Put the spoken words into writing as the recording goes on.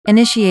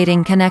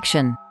Initiating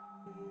connection.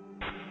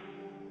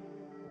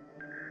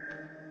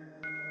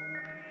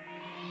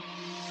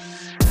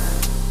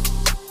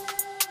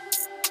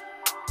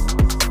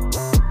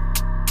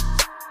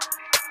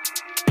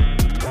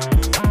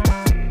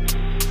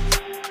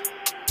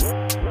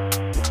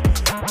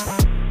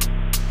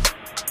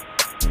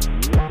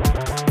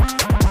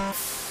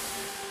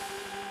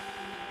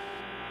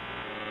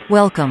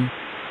 Welcome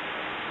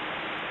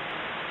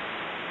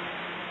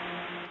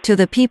to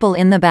the people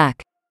in the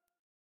back.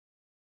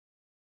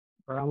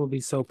 Bro, I'm gonna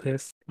be so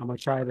pissed. I'm gonna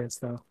try this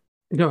though.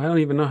 Yo, I don't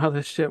even know how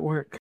this shit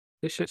work.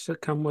 This shit should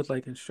come with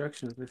like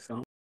instructions or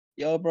something.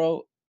 Yo,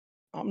 bro,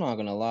 I'm not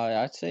gonna lie.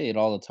 I say it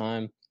all the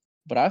time,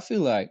 but I feel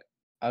like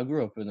I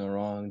grew up in the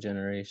wrong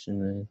generation,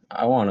 man.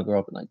 I want to grow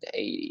up in like the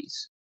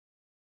 '80s.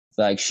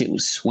 Like shit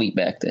was sweet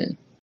back then.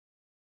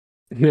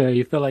 Yeah,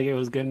 you feel like it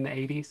was good in the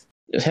 80s?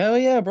 Hell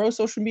yeah, bro.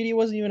 Social media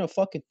wasn't even a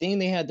fucking thing.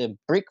 They had the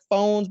brick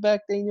phones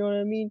back then. You know what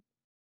I mean?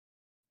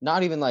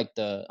 Not even like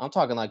the. I'm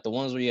talking like the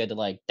ones where you had to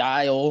like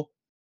dial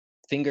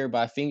finger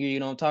by finger. You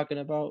know what I'm talking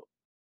about?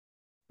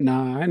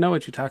 Nah, I know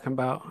what you're talking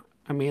about.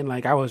 I mean,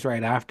 like I was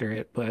right after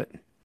it, but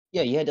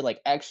Yeah, you had to like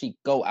actually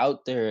go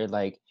out there and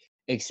like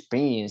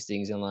experience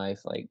things in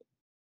life. Like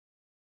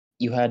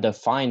you had to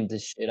find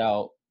this shit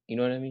out. You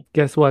know what I mean?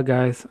 guess what,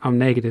 guys? I'm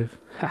negative.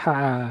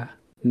 Haha,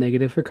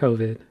 negative for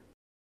COVID.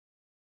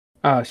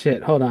 Oh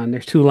shit, hold on.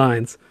 There's two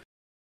lines.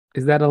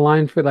 Is that a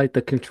line for like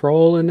the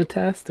control in the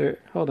test or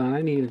hold on,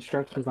 I need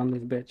instructions on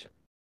this bitch.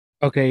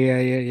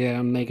 Okay, yeah.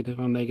 I'm negative.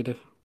 I'm negative.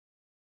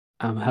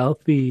 I'm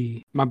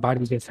healthy. My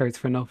body just hurts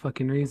for no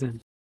fucking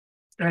reason.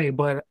 Hey,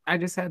 but I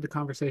just had the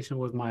conversation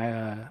with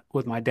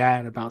my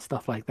dad about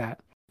stuff like that.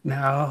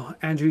 Now,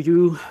 Andrew,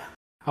 you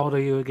how old are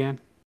you again?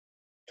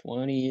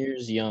 20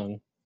 years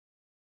young.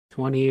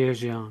 20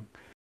 years young.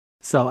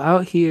 So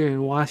out here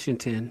in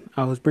Washington,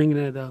 I was bringing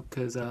it up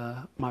because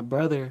my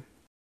brother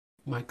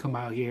might come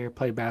out here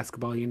play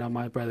basketball. You know,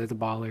 my brother's a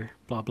baller.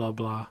 Blah blah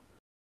blah.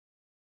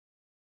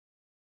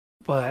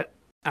 But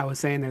I was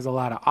saying there's a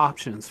lot of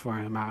options for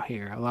him out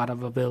here. A lot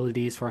of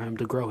abilities for him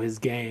to grow his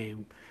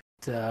game,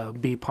 to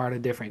be part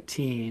of different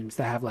teams,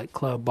 to have like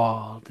club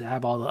ball, to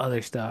have all the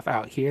other stuff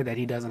out here that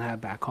he doesn't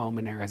have back home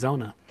in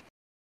Arizona.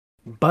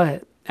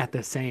 But at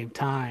the same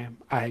time,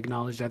 I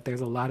acknowledge that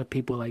there's a lot of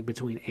people like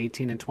between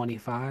 18 and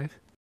 25,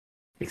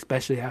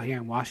 especially out here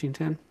in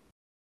Washington,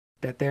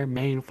 that their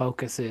main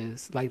focus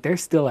is like they're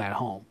still at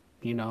home,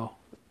 you know,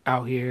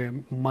 out here,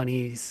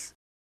 money's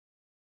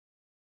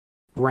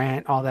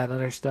rent, all that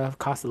other stuff,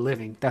 cost of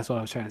living. That's what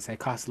I was trying to say.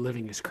 Cost of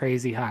living is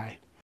crazy high.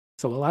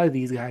 So a lot of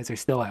these guys are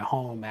still at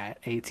home at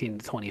 18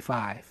 to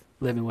 25,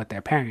 living with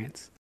their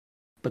parents.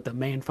 But the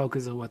main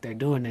focus of what they're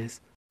doing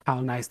is how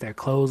nice their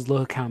clothes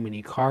look, how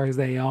many cars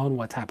they own,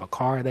 what type of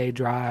car they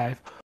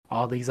drive,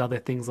 all these other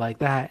things like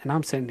that. And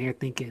I'm sitting here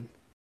thinking,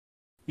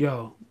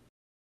 yo,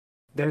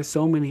 there's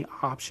so many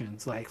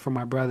options like for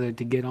my brother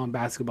to get on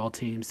basketball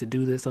teams, to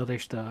do this other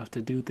stuff,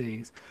 to do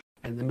things.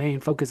 And the main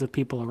focus of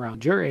people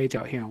around your age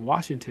out here in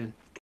Washington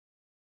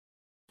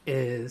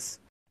is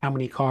how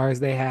many cars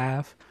they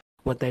have,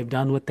 what they've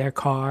done with their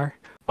car,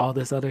 all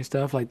this other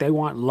stuff. Like they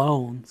want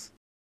loans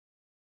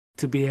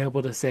to be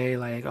able to say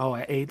like, oh,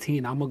 at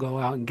 18, I'm gonna go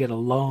out and get a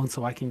loan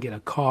so I can get a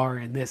car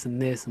and this and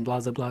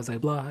blah blah blah blah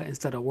blah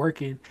instead of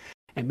working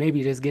and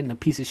maybe just getting a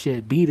piece of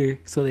shit beater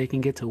so they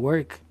can get to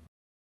work.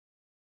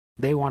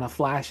 They want to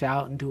flash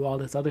out and do all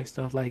this other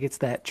stuff. Like it's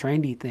that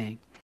trendy thing.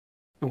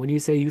 And when you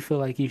say you feel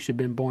like you should have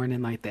been born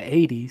in like the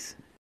 80s,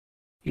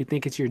 you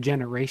think it's your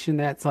generation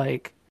that's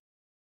like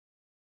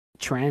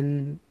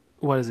trend,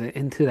 what is it,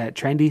 into that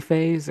trendy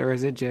phase? Or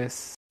is it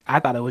just, I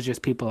thought it was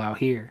just people out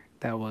here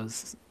that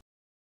was,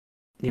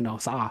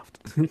 soft.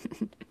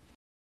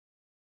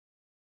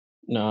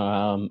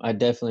 No, I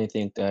definitely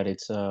think that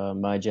it's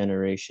my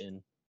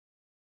generation.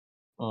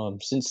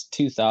 Since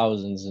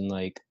 2000s and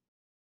like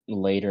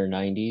later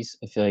 90s,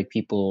 I feel like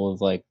people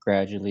have like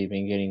gradually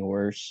been getting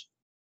worse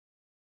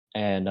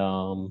and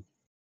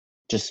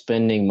just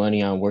spending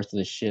money on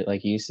worthless shit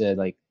like you said,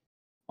 like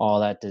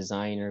all that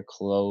designer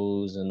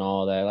clothes and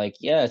all that. Like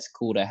yeah, it's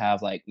cool to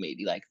have like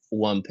maybe like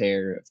one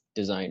pair of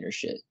designer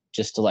shit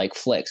just to like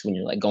flex when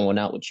you're like going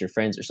out with your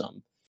friends or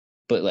something.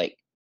 But like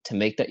to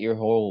make that your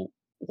whole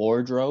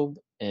wardrobe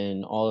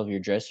and all of your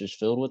dressers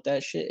filled with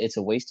that shit, it's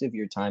a waste of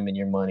your time and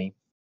your money.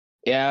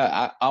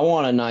 Yeah, I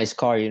want a nice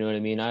car, you know what I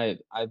mean?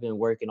 I've been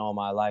working all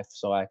my life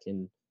so I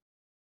can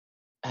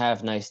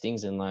have nice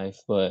things in life,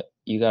 but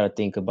you got to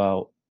think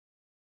about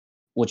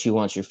what you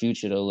want your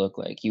future to look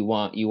like. You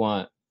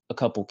want a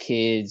couple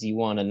kids, you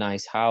want a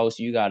nice house,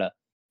 you got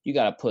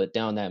to put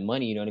down that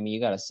money, you know what I mean?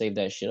 You got to save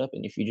that shit up,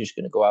 and if you're just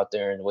going to go out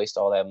there and waste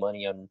all that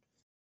money on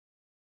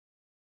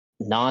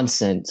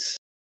nonsense,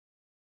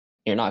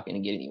 you're not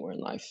going to get anywhere in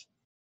life.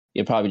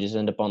 You'll probably just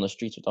end up on the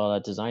streets with all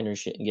that designer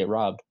shit and get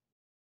robbed.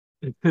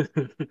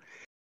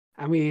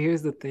 I mean,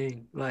 here's the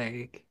thing.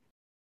 Like,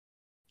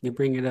 you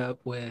bring it up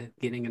with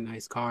getting a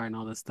nice car and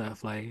all this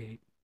stuff.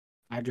 Like,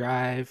 I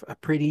drive a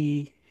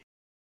pretty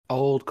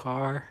old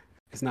car.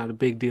 It's not a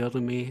big deal to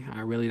me.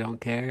 I really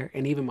don't care.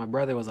 And even my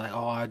brother was like,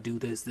 "Oh, I do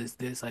this, this,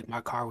 this. Like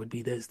my car would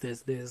be this,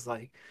 this, this."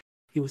 Like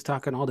he was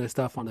talking all this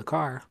stuff on the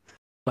car.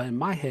 But in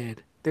my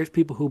head, there's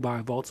people who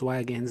buy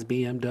Volkswagens,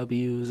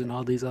 BMWs, and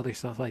all these other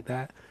stuff like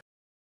that.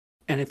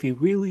 And if you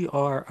really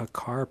are a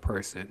car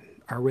person,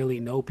 I really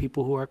know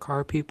people who are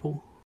car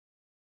people.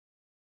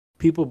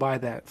 People buy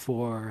that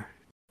for,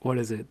 what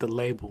is it? The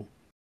label.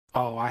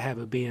 Oh, I have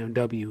a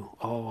BMW.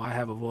 Oh, I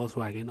have a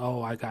Volkswagen.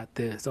 Oh, I got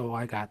this. Oh,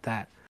 I got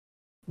that.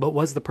 But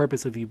what's the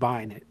purpose of you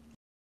buying it?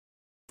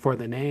 For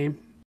the name,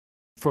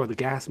 for the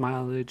gas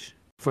mileage,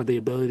 for the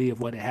ability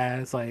of what it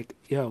has. Like,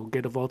 yo,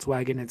 get a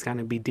Volkswagen. It's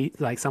gonna be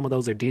like some of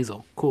those are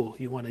diesel. Cool.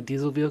 You want a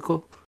diesel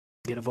vehicle?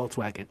 Get a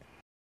Volkswagen.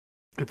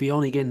 If you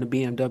only get in the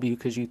BMW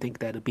because you think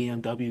that a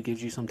BMW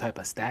gives you some type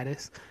of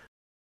status,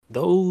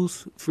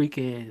 those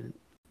freaking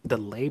the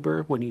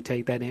labor when you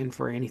take that in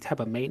for any type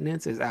of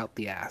maintenance is out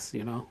the ass,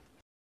 you know?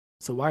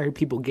 So why are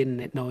people getting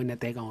it knowing that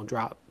they're gonna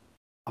drop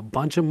a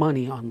bunch of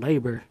money on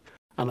labor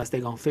unless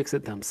they're gonna fix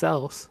it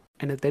themselves?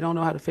 And if they don't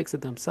know how to fix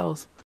it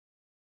themselves,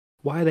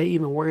 why are they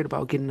even worried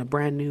about getting a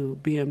brand new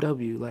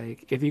BMW?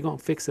 Like, if you're gonna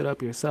fix it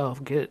up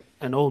yourself, get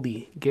an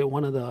oldie, get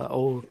one of the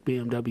old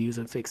BMWs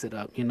and fix it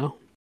up, you know?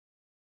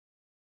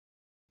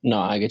 No,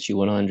 I get you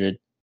 100.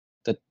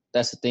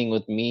 That's the thing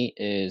with me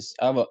is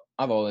I've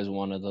always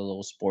wanted a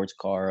little sports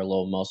car, a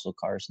little muscle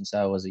car since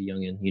I was a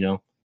youngin, you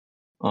know.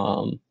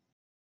 Um,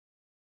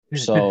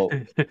 so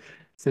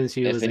Since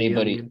you if was a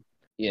anybody, youngin.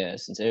 yeah,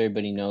 since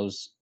everybody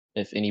knows,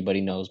 if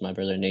anybody knows my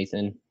brother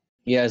Nathan,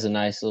 he has a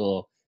nice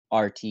little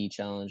RT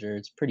Challenger.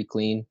 It's pretty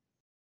clean.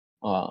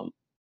 Um,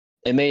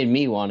 it made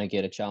me want to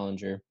get a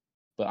Challenger,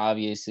 but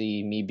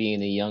obviously, me being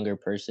the younger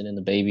person and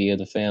the baby of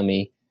the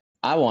family,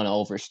 I want to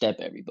overstep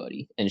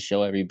everybody and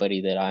show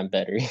everybody that I'm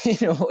better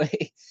in a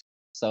way.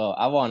 So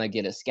I want to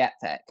get a Scat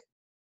Pack,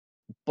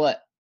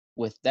 but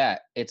with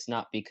that, it's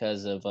not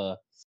because of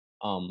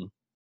um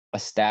a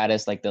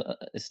status like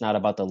it's not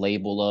about the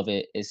label of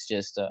it. It's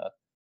just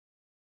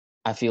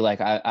I feel like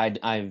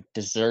I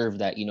deserve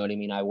that. You know what I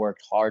mean? I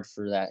worked hard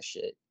for that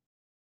shit,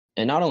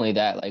 and not only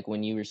that, like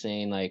when you were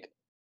saying like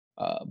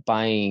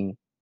buying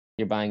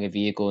you're buying a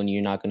vehicle and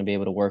you're not going to be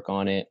able to work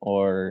on it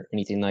or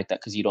anything like that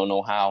because you don't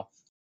know how.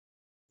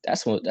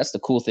 That's the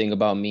cool thing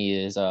about me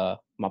is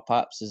my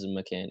pops is a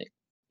mechanic.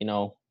 You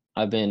know,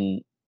 I've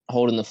been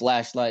holding the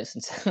flashlight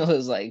since I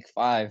was like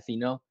 5, you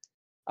know.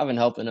 I've been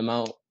helping him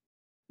out,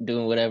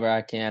 doing whatever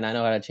I can. I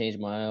know how to change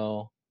my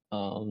oil,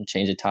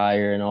 change a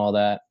tire and all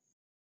that.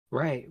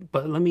 Right,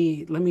 but let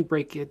me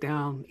break it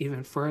down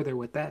even further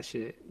with that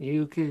shit.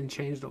 You can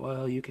change the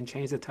oil, you can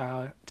change the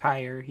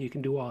tire, you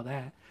can do all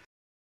that.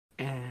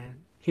 And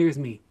here's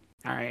me.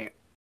 All right,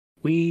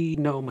 we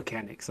know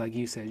mechanics, like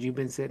you said. You've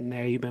been sitting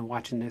there, you've been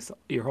watching this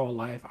your whole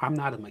life. I'm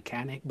not a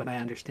mechanic, but I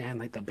understand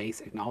like the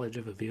basic knowledge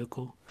of a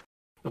vehicle.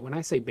 But when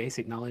I say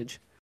basic knowledge,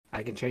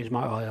 I can change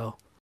my oil,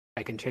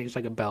 I can change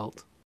like a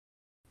belt,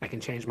 I can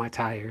change my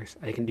tires.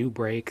 I can do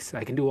brakes.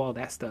 I can do all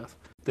that stuff.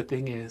 The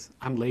thing is,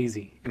 I'm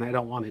lazy and I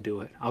don't want to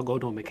do it. I'll go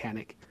to a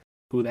mechanic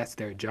who that's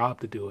their job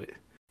to do it.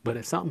 But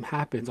if something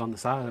happens on the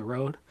side of the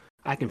road,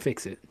 I can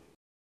fix it.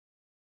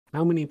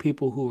 How many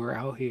people who are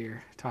out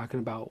here talking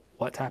about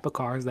what type of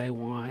cars they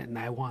want and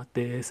I want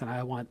this and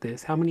I want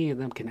this, how many of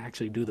them can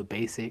actually do the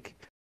basic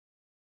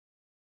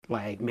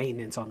like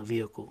maintenance on the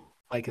vehicle?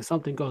 Like if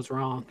something goes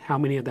wrong, how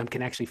many of them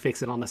can actually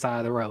fix it on the side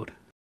of the road?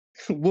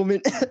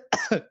 Woman,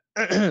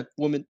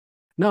 woman,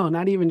 No,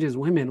 not even just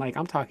women. Like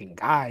I'm talking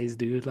guys,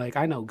 dude. Like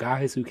I know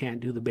guys who can't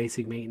do the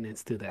basic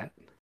maintenance to that.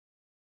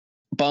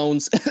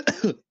 bones,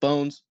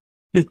 bones.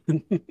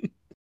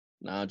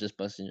 Nah, just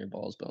busting your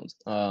balls, bones.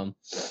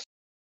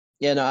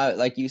 Yeah, no,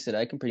 like you said,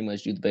 I can pretty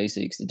much do the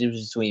basics. The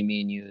difference between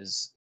me and you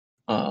is,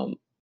 um,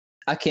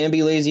 I can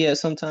be lazy at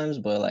sometimes,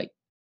 but like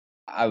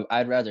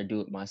I'd rather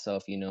do it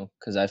myself, you know,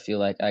 because I feel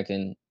like I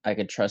can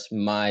trust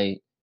my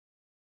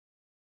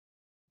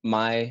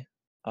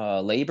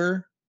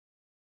labor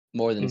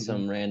more than Hmm.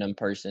 some random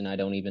person I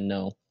don't even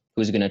know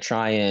who's gonna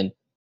try and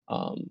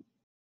um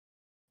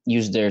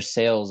use their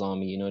sales on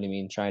me. You know what I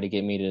mean? Try to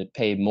get me to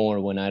pay more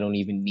when I don't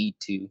even need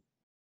to.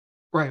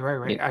 Right, right,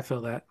 right. It, I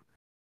feel that.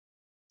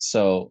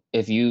 so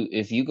if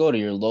you go to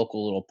your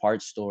local little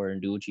parts store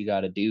and do what you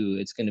got to do,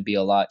 it's going to be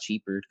a lot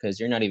cheaper because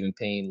you're not even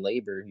paying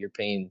labor. You're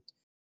paying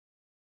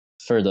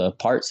for the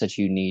parts that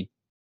you need.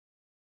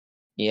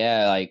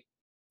 Yeah, like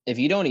if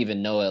you don't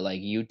even know it,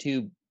 like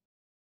YouTube.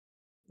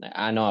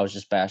 I know I was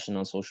just bashing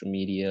on social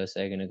media a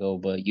second ago,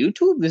 but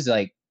YouTube is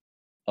like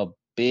a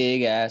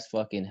big ass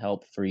fucking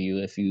help for you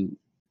if you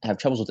have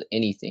troubles with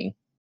anything.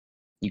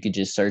 You could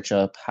just search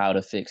up how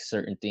to fix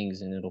certain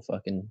things and it'll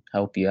fucking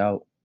help you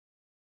out.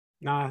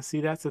 Nah,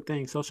 see, that's the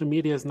thing. Social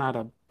media is not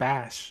a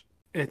bash.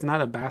 It's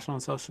not a bash on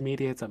social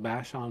media. It's a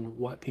bash on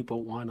what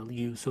people want to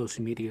use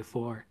social media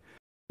for.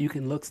 You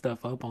can look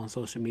stuff up on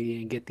social media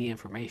and get the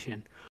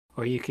information,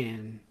 or you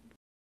can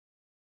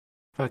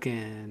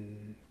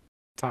fucking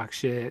talk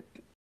shit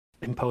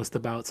and post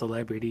about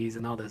celebrities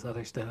and all this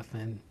other stuff.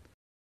 And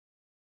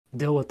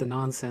deal with the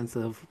nonsense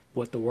of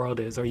what the world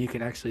is, or you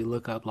can actually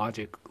look up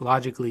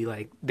logically,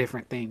 like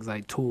different things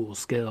like tools,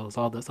 skills,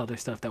 all this other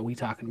stuff that we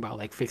talking about,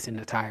 like fixing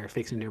the tire,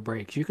 fixing your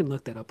brakes. You can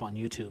look that up on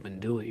YouTube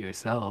and do it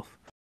yourself.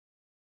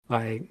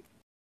 Like,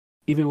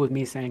 even with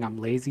me saying I'm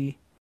lazy,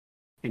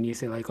 and you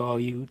say like, oh,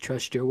 you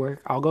trust your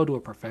work, I'll go to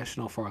a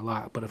professional for a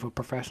lot. But if a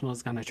professional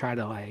is gonna try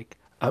to like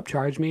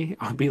upcharge me,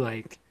 I'll be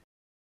like,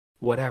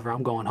 whatever,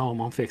 I'm going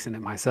home, I'm fixing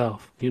it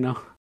myself, you know?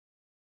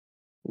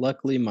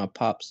 Luckily, my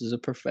pops is a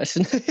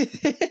professional,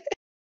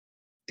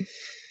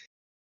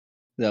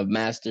 the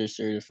master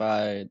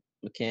certified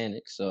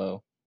mechanic.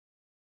 So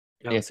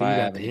Oh, if so I you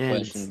got have the any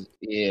ends. questions,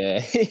 yeah,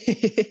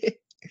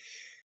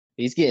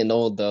 he's getting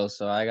old though,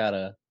 so I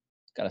gotta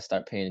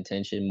start paying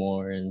attention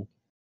more and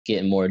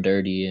getting more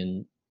dirty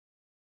and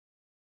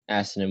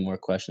asking him more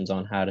questions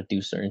on how to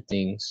do certain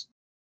things.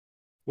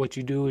 What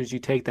you do is you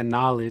take the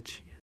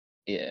knowledge.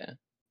 Yeah.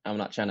 I'm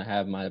not trying to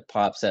have my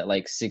pops at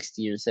like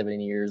 60 or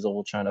 70 years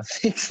old trying to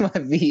fix my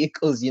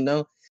vehicles, you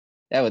know?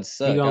 That would He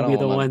suck. I gonna don't be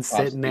want the my one pops to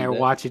sitting do there that.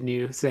 watching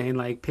you, saying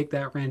like, pick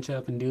that wrench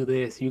up and do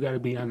this. You got to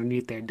be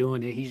underneath there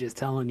doing it. He's just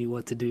telling you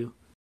what to do.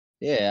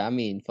 Yeah, I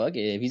mean, fuck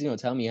it. If he's gonna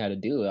tell me how to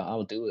do it,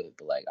 I'll do it.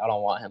 But like, I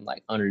don't want him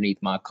like underneath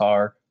my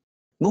car.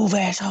 Move,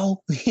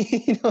 asshole.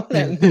 You know what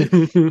I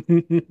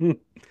mean?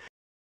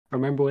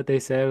 Remember what they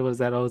said was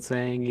that old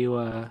saying,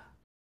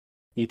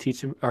 you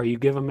teach him, or you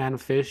give a man a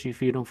fish, you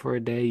feed him for a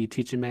day. You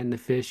teach a man to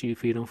fish, you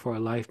feed him for a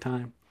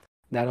lifetime.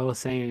 That old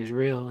saying is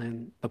real,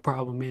 and the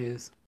problem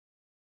is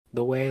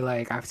the way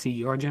like I see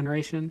your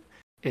generation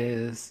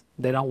is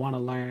they don't want to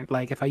learn.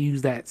 Like if I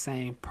use that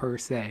saying per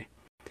se,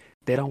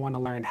 they don't want to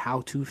learn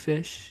how to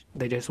fish.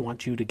 They just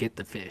want you to get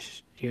the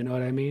fish. You know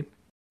what I mean?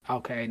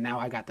 Okay, now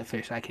I got the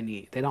fish I can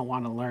eat. They don't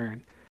want to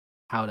learn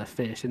how to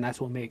fish, and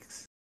that's what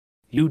makes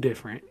you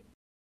different.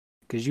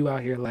 Because you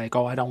out here like,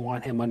 oh, I don't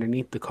want him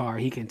underneath the car.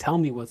 He can tell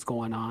me what's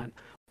going on,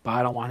 but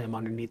I don't want him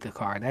underneath the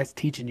car. That's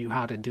teaching you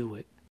how to do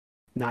it,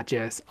 not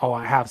just, oh,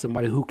 I have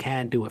somebody who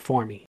can do it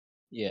for me.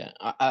 Yeah,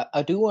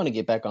 I do want to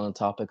get back on the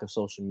topic of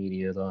social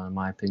media though, in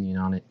my opinion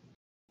on it.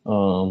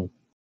 Um,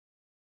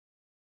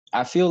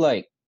 I feel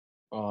like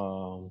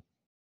um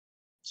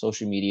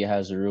social media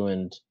has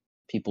ruined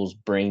people's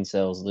brain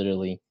cells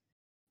literally.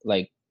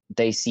 Like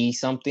they see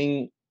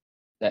something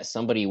that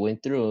somebody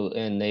went through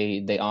and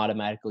they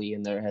automatically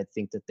in their head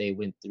think that they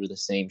went through the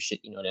same shit,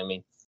 you know what I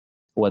mean?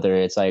 Whether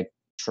it's like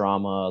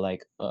trauma,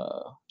 like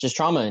just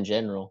trauma in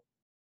general.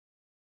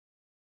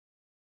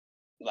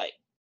 Like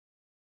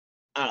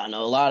I don't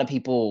know, a lot of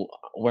people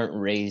weren't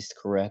raised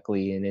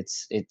correctly and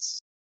it's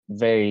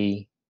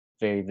very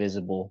very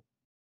visible.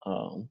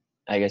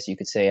 I guess you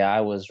could say I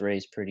was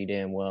raised pretty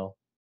damn well.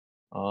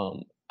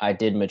 I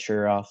did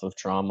mature off of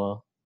trauma,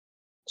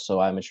 so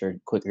I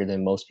matured quicker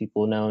than most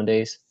people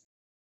nowadays.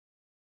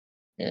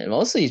 And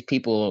most of these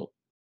people,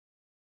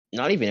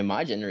 not even in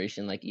my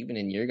generation, like even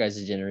in your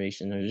guys'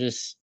 generation, are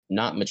just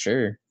not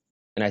mature.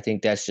 And I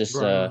think that's just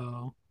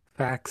Bro,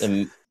 facts.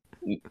 them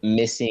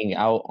missing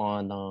out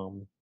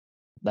on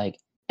like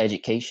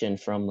education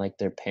from like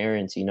their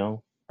parents, you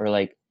know, or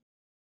like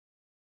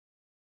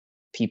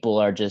people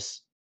are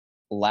just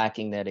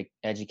lacking that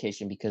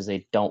education because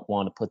they don't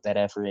want to put that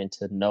effort in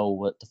to know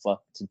what the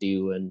fuck to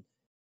do and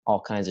all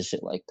kinds of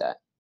shit like that.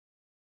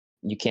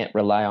 You can't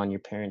rely on your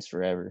parents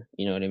forever.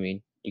 You know what I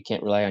mean? You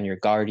can't rely on your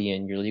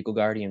guardian, your legal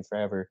guardian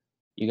forever.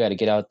 You got to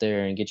get out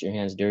there and get your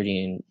hands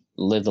dirty and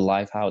live the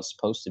life how it's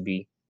supposed to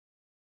be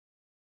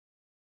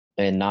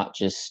and not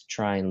just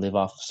try and live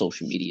off of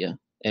social media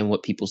and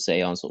what people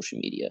say on social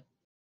media.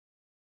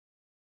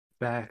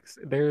 Facts.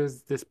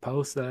 There's this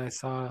post that I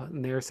saw,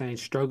 and they were saying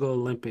struggle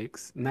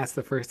Olympics, and that's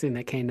the first thing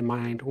that came to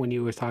mind when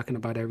you were talking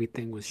about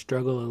everything was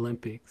struggle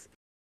Olympics.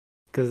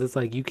 Because it's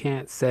like you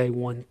can't say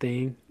one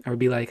thing or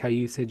be like how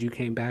you said you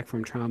came back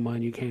from trauma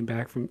and you came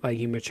back from like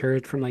you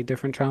matured from like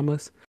different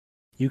traumas.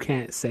 You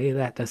can't say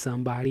that to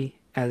somebody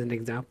as an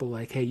example,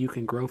 like, hey, you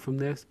can grow from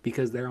this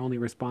because their only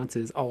response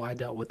is, oh, I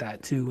dealt with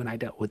that too, and I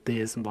dealt with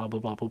this, and blah blah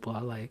blah blah blah.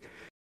 Like,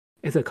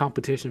 it's a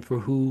competition for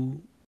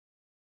who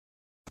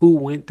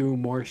went through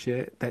more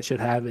shit that should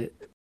have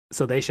it,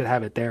 so they should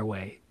have it their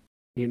way,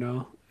 you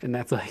know. And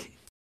that's like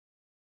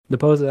the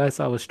post that I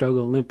saw was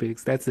struggle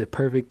Olympics. That's the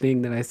perfect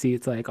thing that I see.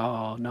 It's like,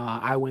 oh no,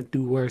 I went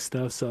through worse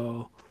stuff,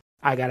 so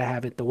I gotta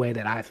have it the way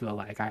that I feel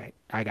like I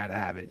gotta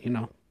have it, you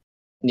know.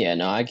 Yeah,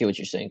 no, I get what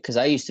you're saying because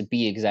I used to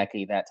be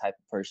exactly that type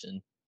of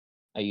person.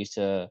 I used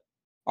to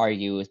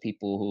argue with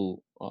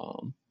people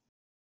who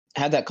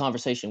had that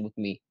conversation with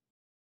me.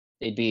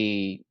 They'd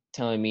be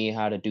telling me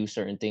how to do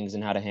certain things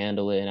and how to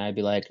handle it, and I'd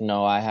be like,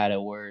 "No, I had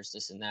it worse,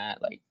 this and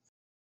that." Like,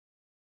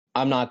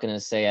 I'm not gonna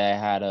say I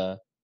had a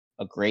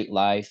great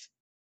life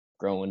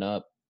growing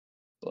up,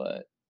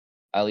 but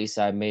at least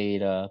I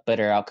made a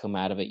better outcome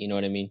out of it. You know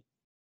what I mean?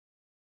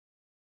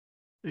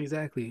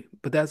 Exactly.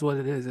 But that's what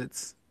it is.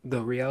 It's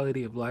the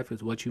reality of life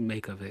is what you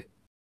make of it.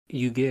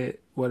 You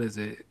get, what is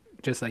it?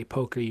 Just like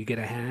poker, you get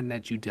a hand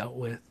that you dealt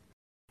with,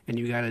 and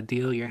you got to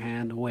deal your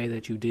hand the way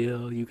that you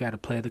deal. You got to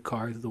play the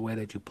cards the way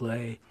that you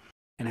play.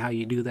 And how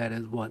you do that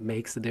is what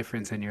makes the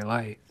difference in your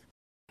life.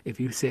 If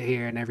you sit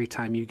here and every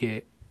time you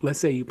get, let's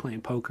say you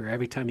playing poker,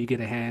 every time you get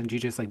a hand, you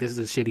just like, this is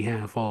a shitty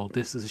hand fold.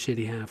 This is a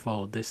shitty hand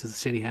fold. This is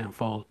a shitty hand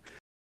fold.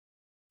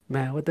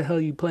 Man, what the hell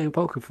are you playing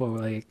poker for?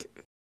 Like,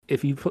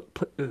 if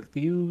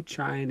you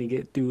trying to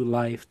get through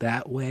life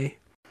that way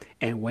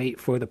and wait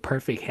for the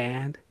perfect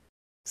hand,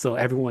 so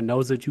everyone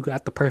knows that you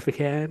got the perfect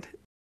hand,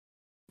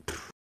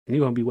 you're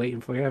gonna be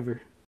waiting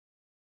forever.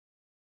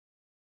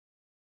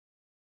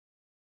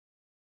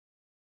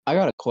 I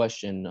got a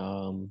question.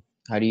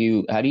 How do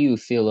you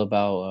feel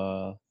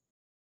about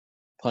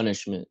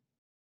punishment?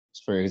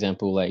 For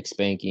example, like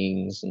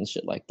spankings and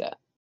shit like that.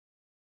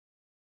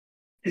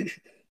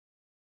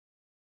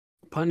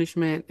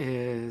 Punishment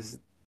is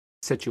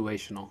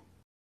situational.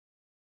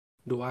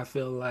 Do I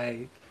feel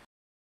like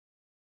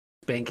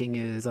spanking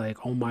is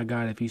like, oh my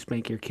God, if you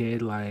spank your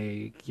kid,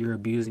 like you're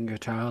abusing your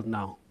child?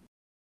 No.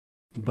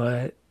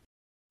 But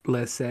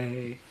let's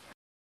say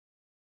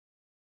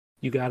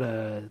you got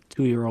a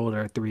 2-year-old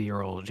or a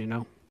 3-year-old,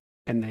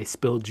 and they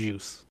spill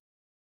juice.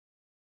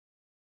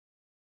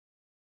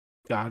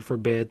 God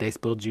forbid they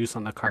spill juice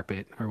on the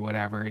carpet or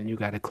whatever, and you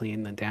got to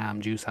clean the damn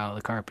juice out of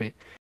the carpet,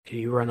 and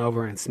you run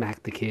over and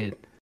smack the kid.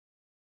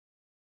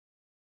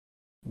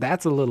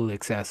 That's a little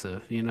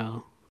excessive,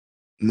 No,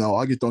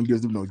 I just don't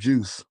give them no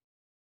juice.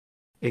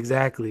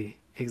 Exactly.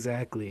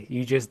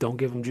 You just don't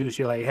give them juice.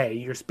 You're like, hey,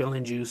 you're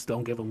spilling juice.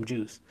 Don't give them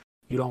juice.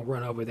 You don't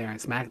run over there and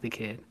smack the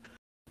kid.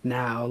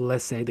 Now,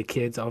 let's say the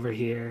kid's over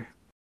here,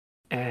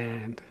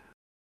 and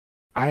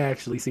I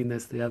actually seen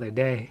this the other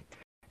day.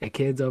 A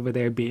kid's over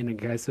there being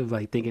aggressive,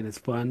 like thinking it's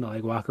fun to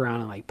like walk around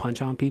and like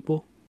punch on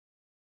people.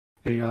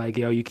 And you're like,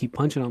 yo, you keep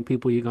punching on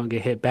people, you're gonna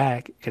get hit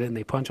back. And then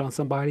they punch on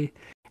somebody,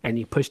 and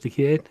you push the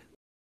kid,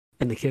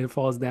 and the kid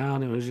falls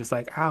down, and it was just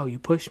like, ow, you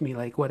pushed me,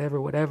 like whatever,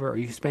 or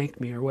you spanked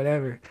me or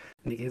whatever.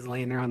 And the kid's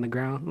laying there on the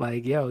ground,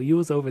 like, yo, you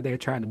was over there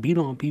trying to beat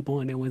on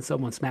people, and then when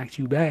someone smacks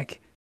you back,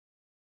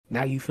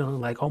 now you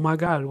feeling like, oh my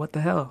God, what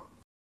the hell?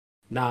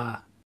 Nah,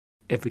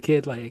 if a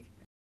kid like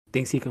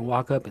thinks he can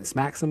walk up and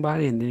smack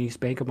somebody and then you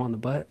spank him on the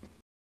butt,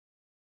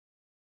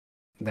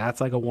 that's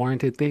like a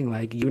warranted thing.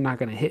 Like, you're not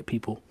gonna hit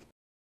people.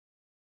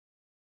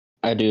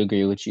 I do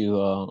agree with you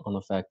on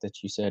the fact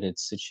that you said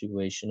it's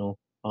situational.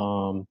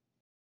 The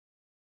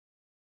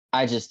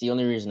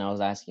only reason I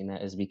was asking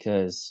that is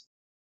because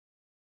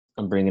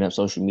I'm bringing up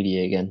social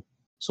media again.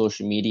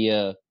 Social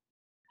media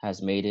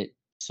has made it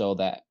so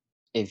that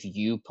if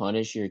you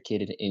punish your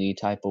kid in any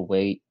type of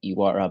way,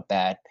 you are a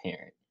bad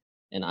parent.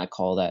 And I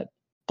call that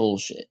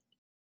bullshit. Wait,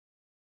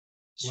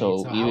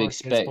 So so you how are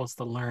kids expect supposed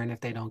to learn if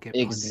they don't get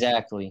punished?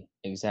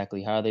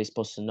 exactly. How are they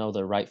supposed to know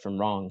the right from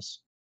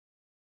wrongs?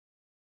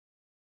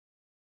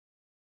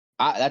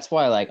 That's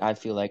why, like, I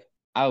feel like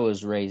I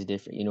was raised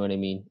different. You know what I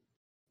mean?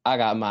 I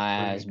got my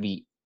ass Right.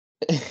 beat.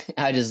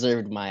 I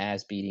deserved my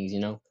ass beatings.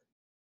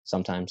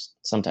 Sometimes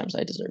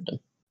I deserved them.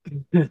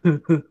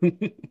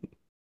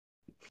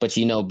 But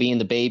being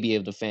the baby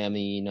of the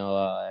family,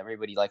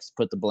 everybody likes to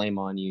put the blame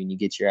on you, and you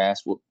get your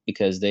ass whooped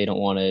because they don't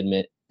want to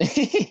admit.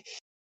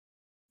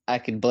 I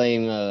could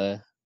blame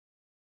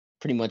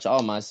pretty much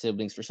all my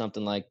siblings for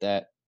something like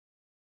that.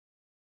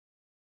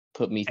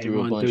 Put me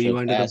through a Everyone threw bunch you of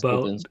under the ass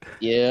boat. whoopings.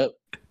 Yep,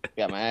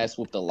 got my ass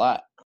whooped a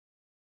lot.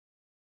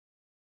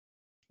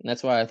 And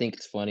that's why I think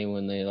it's funny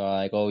when they're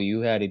like, "Oh,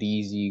 you had it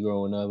easy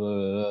growing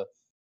up."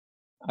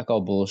 I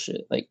call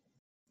bullshit. Like,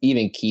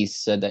 even Keith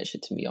said that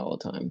shit to me all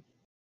the time.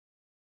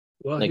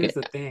 Well, Like, here's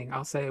the thing.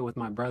 I'll say it with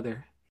my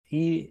brother.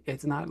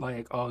 It's not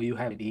like, oh, you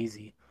have it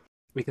easy,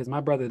 because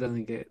my brother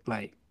doesn't get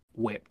like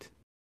whipped.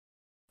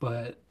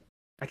 But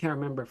I can't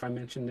remember if I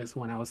mentioned this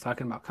when I was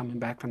talking about coming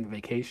back from the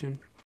vacation,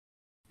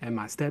 and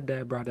my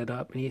stepdad brought it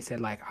up, and he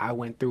said like I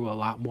went through a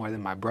lot more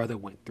than my brother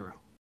went through.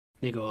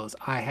 He goes,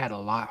 I had a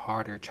lot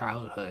harder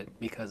childhood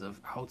because of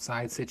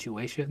outside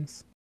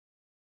situations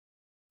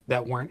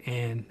that weren't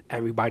in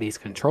everybody's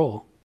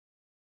control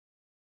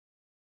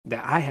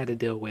that I had to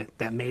deal with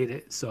that made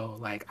it so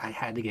like I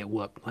had to get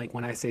whooped. Like,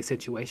 when I say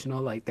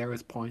situational, like there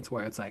was points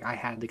where it's like I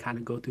had to kind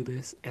of go through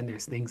this, and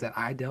there's things that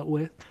I dealt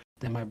with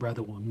that my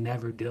brother will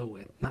never deal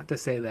with. Not to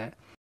say that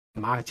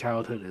my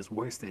childhood is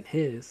worse than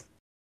his,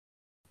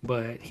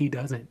 but he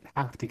doesn't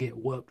have to get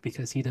whooped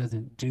because he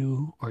doesn't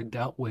do or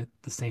dealt with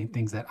the same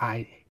things that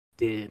I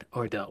did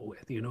or dealt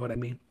with. You know what I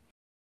mean?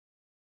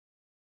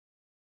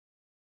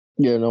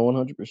 yeah, no,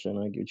 100%.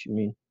 I get what you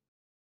mean.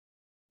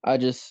 I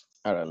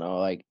don't know.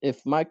 Like,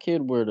 if my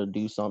kid were to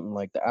do something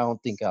like that, I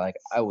don't think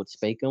I would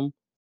spank him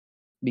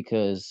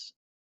because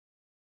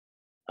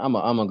I'm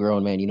a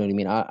grown man. You know what I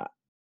mean?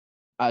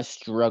 I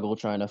struggle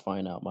trying to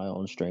find out my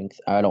own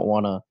strength. I don't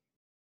want to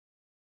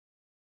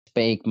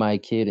spank my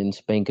kid and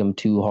spank him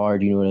too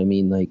hard. You know what I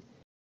mean? Like,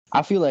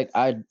 I feel like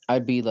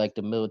I'd be like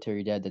the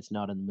military dad that's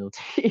not in the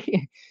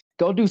military.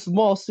 Go do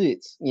small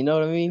sits. You know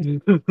what I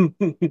mean?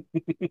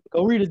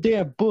 Go read a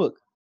damn book.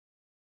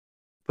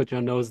 Put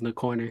your nose in the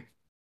corner.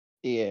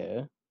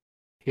 Yeah.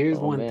 Here's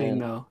Oh one thing man.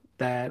 though,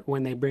 that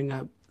when they bring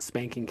up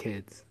spanking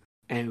kids,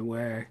 and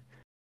where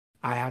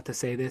I have to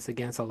say this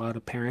against a lot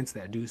of parents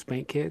that do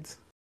spank kids,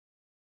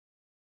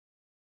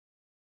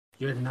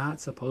 You're not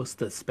supposed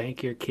to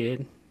spank your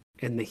kid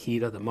in the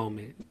heat of the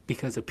moment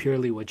because of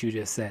purely what you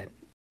just said.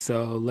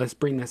 So let's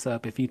bring this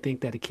up. If you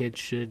think that a kid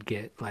should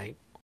get like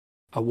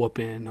a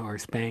whooping or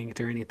spanked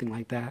or anything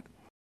like that,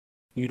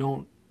 you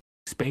don't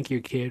spank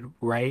your kid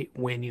right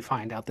when you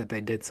find out that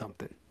they did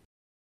something.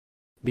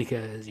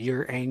 Because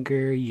your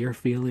anger, your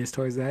feelings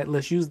towards that.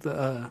 Let's use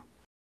the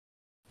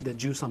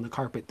juice on the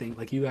carpet thing.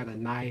 Like you got a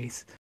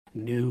nice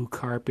new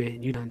carpet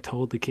and you done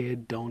told the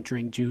kid don't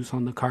drink juice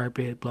on the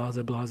carpet, blah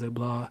blah blah blah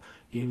blah.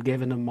 You've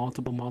given them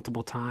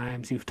multiple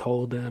times, you've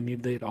told them, you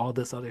did all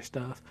this other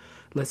stuff.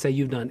 Let's say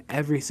you've done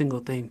every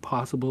single thing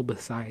possible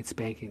besides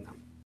spanking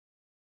them.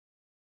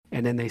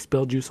 And then they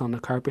spill juice on the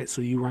carpet,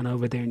 so you run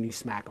over there and you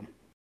smack them.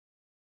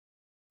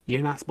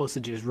 You're not supposed to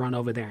just run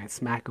over there and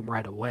smack them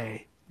right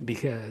away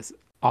because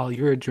all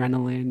your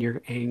adrenaline,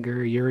 your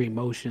anger, your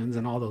emotions,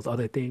 and all those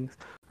other things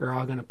are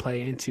all going to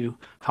play into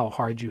how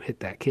hard you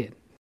hit that kid.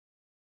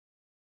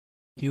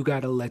 You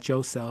got to let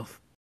yourself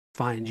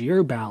find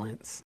your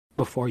balance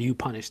before you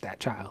punish that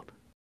child.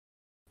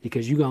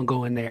 Because you're going to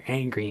go in there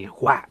angry and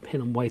whap, hit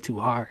them way too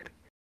hard.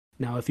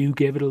 Now, if you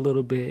give it a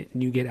little bit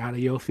and you get out of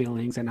your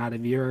feelings and out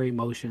of your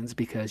emotions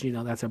because, you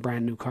know, that's a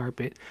brand new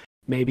carpet,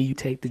 maybe you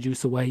take the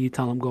juice away, you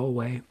tell them go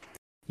away,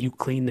 you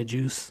clean the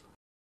juice,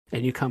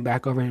 and you come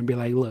back over and be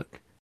like, look,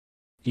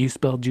 you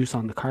spilled juice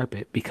on the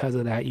carpet. Because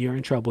of that, you're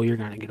in trouble. You're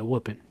going to get a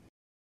whooping.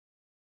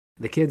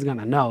 The kid's going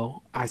to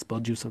know I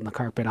spilled juice on the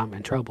carpet. I'm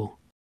in trouble.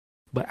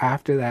 But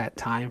after that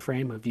time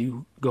frame of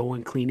you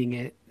going cleaning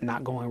it,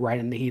 not going right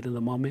in the heat of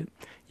the moment,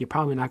 you're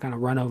probably not going to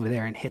run over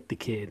there and hit the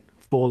kid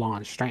full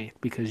on strength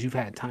because you've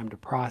had time to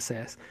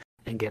process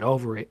and get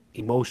over it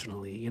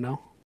emotionally, you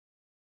know?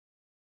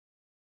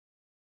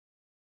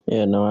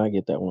 Yeah, no, I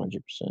get that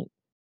 100%.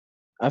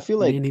 I feel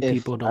like Many if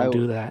people don't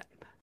do that.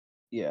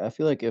 I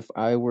feel like if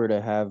I were to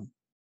have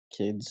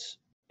kids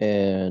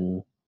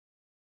and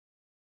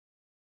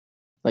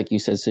like you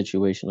said,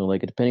 situational,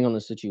 like depending on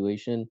the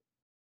situation,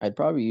 I'd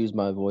probably use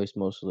my voice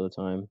most of the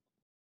time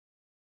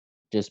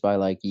just by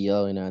like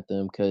yelling at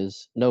them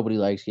because nobody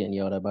likes getting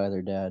yelled at by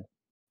their dad.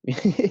 Pretty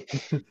Have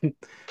you heard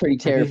the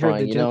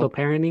terrifying, you gentle know?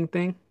 parenting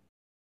thing?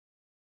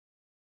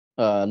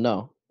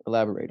 No,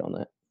 elaborate on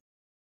that.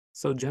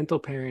 So gentle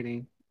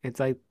parenting,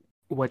 it's like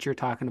what you're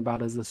talking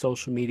about is the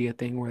social media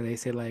thing where they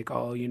say like,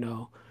 oh, you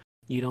know,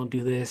 you don't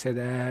do this or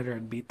that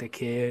or beat the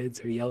kids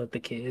or yell at the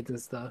kids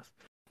and stuff.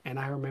 And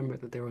I remember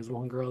that there was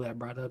one girl that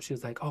brought up, she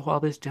was like, oh,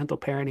 all this gentle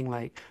parenting,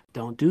 like,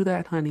 don't do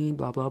that, honey,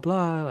 blah, blah,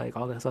 blah, like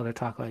all this other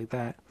talk like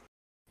that.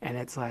 And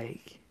it's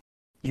like,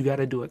 you got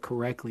to do it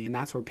correctly. And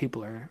that's where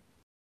people are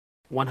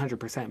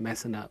 100%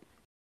 messing up.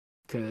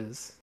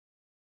 Because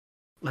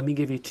let me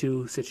give you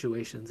two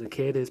situations. A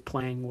kid is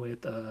playing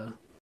with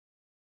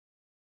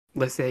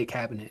let's say a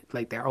cabinet,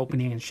 like they're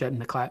opening and shutting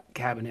the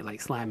cabinet, like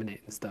slamming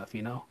it and stuff,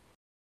 you know?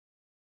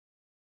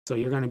 So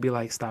you're going to be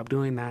like, stop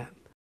doing that.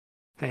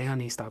 Hey,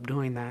 honey, stop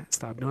doing that.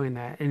 Stop doing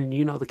that. And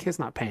you know, the kid's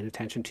not paying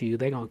attention to you.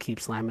 They're going to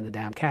keep slamming the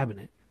damn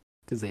cabinet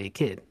because they're a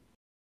kid.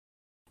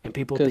 And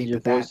people Because think your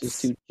that voice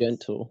that's, is too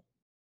gentle.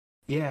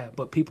 yeah,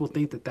 but people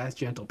think that that's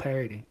gentle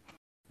parenting.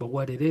 But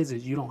what it is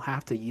you don't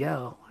have to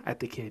yell at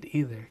the kid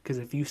either. Because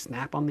if you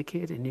snap on the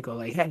kid and you go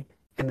like, hey,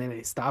 and then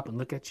they stop and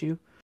look at you,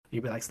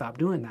 you'd be like, stop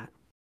doing that.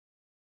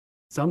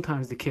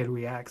 Sometimes the kid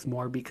reacts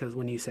more because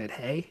when you said,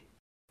 hey,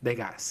 they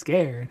got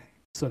scared.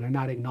 So they're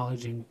not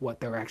acknowledging what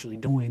they're actually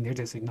doing. They're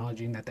just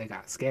acknowledging that they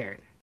got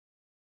scared.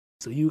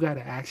 So you got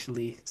to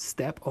actually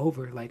step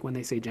over, like when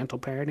they say gentle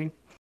parenting,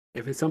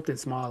 if it's something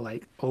small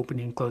like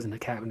opening, closing the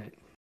cabinet,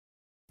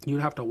 you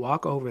have to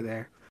walk over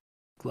there,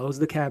 close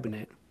the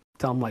cabinet,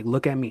 tell them like,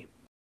 look at me.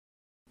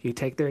 You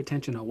take their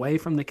attention away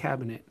from the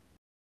cabinet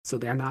so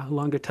they're not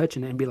longer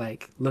touching it and be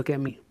like, look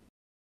at me.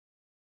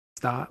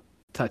 Stop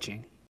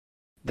touching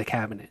the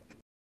cabinet.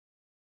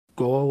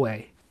 Go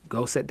away.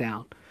 Go sit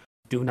down.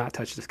 Do not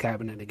touch this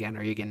cabinet again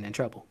or you're getting in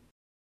trouble.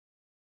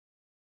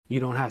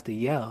 You don't have to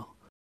yell,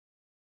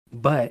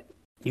 but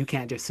you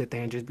can't just sit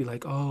there and just be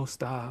like, oh,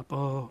 stop.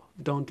 Oh,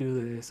 don't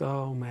do this.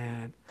 Oh,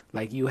 man.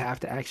 Like you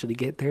have to actually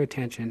get their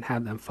attention,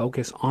 have them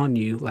focus on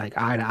you like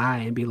eye to eye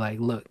and be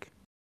like, look,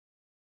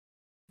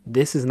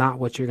 this is not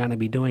what you're going to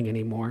be doing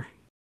anymore.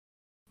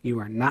 You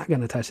are not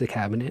going to touch the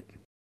cabinet.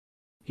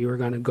 You are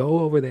going to go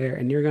over there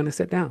and you're going to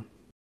sit down.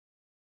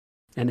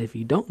 And if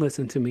you don't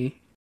listen to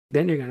me,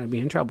 then you're going to be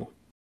in trouble.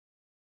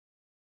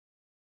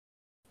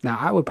 Now,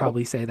 I would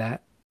probably say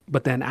that.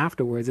 But then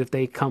afterwards, if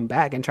they come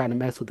back and try to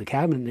mess with the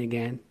cabinet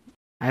again,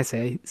 I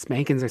say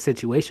spankings are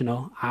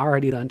situational. I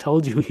already done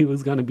told you he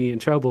was going to be in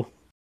trouble.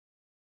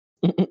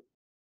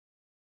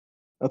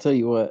 I'll tell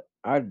you what,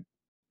 I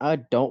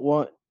don't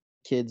want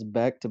kids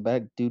back to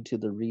back due to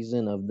the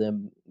reason of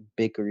them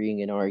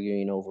bickering and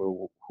arguing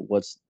over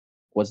what's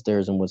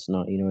theirs and what's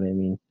not. You know what I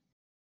mean?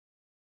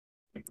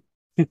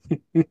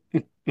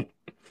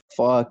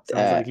 Fuck Sounds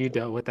like that. you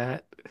dealt with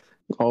that.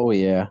 Oh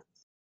yeah.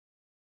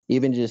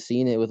 Even just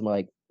seeing it with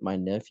my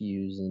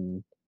nephews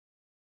and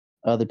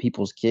other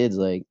people's kids,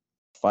 like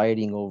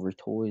fighting over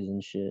toys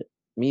and shit.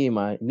 Me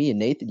and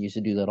Nathan used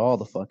to do that all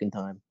the fucking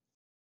time.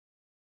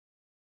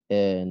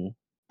 and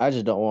I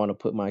just don't want to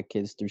put my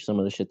kids through some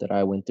of the shit that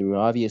I went through.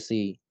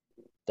 Obviously,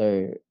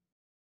 they're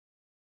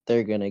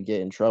gonna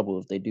get in trouble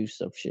if they do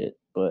some shit,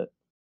 but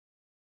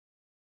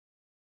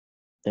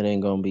it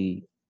ain't gonna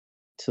be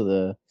to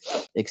the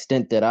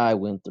extent that I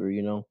went through,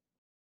 you know.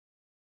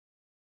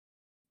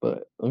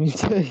 But let me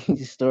tell you a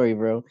story,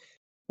 bro.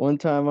 One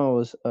time I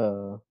was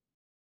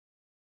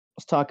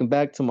talking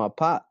back to my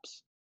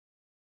pops,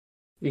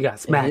 You got and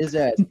smacked.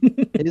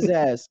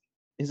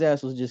 his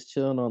ass was just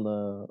chilling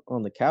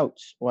on the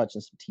couch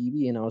watching some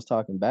TV, and I was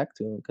talking back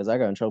to him because I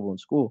got in trouble in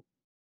school.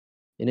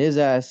 And his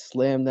ass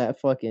slammed that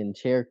fucking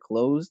chair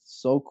closed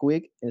so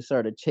quick and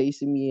started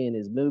chasing me in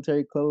his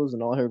military clothes,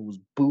 and all I heard was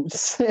boots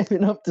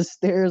slamming up the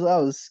stairs. I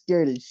was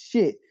scared as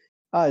shit.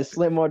 I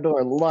slammed my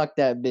door and locked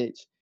that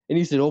bitch. And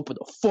he said, "Open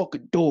the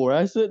fucking door."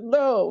 I said,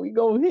 "No, he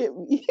gonna hit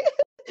me."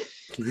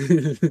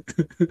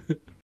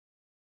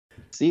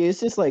 See, it's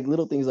just like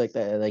little things like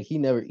that. Like he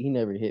never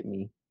hit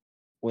me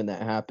when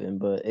that happened,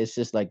 but it's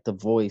just like the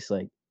voice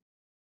and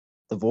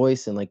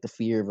like the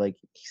fear of like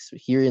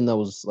hearing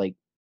those like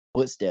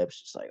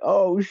footsteps, just like,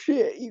 oh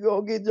shit, you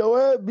gonna get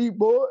your ass beat,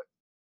 boy.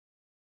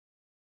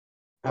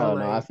 I don't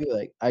know. I feel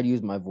like I'd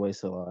use my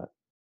voice a lot.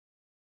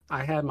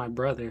 I had my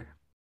brother,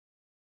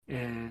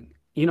 and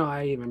you know,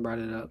 I even brought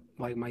it up.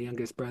 Like my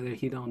youngest brother,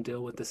 he don't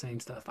deal with the same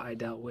stuff I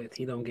dealt with.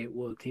 He don't get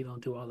whooped. He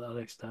don't do all the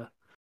other stuff.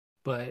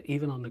 But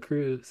even on the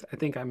cruise, I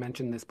think I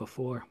mentioned this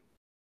before.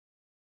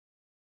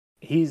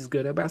 He's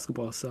good at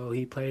basketball, so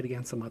he played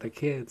against some other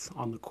kids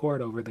on the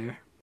court over there.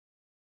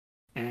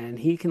 And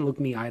he can look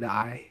me eye to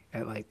eye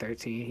at like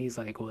 13. He's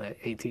like, what,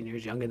 18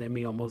 years younger than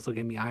me, almost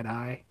looking me eye to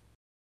eye.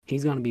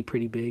 He's going to be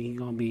pretty big. He's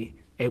going to be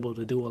able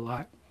to do a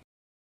lot.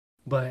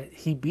 But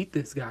he beat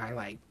this guy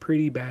like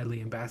pretty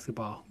badly in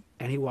basketball.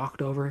 And he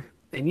walked over.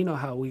 And you know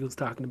how we was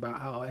talking about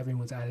how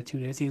everyone's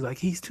attitude is. He's like,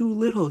 he's too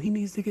little. He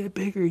needs to get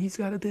bigger. He's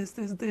got to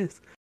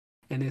this.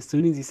 And as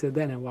soon as he said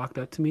that and walked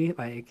up to me,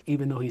 like,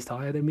 even though he's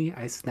taller than me,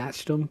 I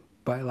snatched him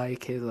by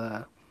like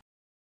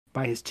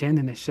by his chin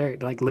and his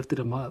shirt, like lifted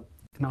him up.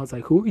 And I was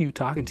like, who are you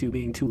talking to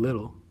being too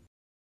little?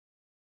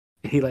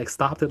 And he like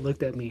stopped and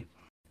looked at me.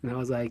 And I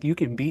was like, you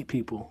can beat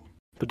people,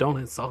 but don't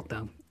insult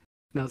them.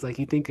 And I was like,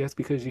 you think that's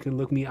because you can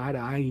look me eye to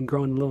eye, you can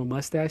grow in a little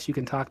mustache, you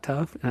can talk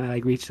tough? And I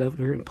like reached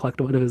over and plucked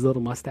one of his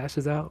little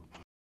mustaches out.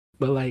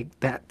 But like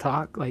that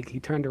talk, like he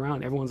turned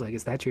around, everyone's like,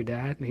 is that your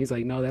dad? And he's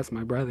like, no, that's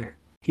my brother.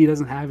 He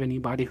doesn't have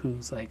anybody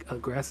who's like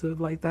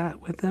aggressive like that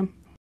with him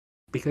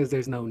because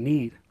there's no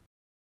need.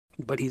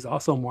 But he's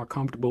also more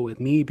comfortable with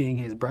me being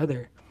his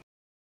brother,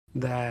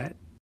 that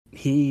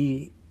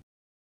he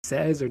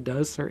says or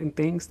does certain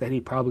things that he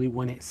probably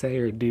wouldn't say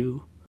or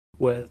do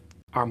with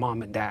our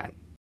mom and dad.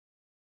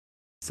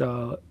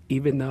 So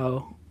even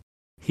though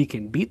he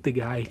can beat the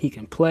guy, he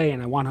can play,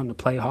 and I want him to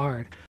play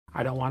hard,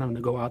 I don't want him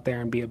to go out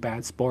there and be a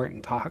bad sport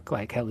and talk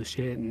like hella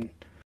shit and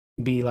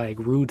be like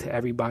rude to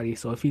everybody.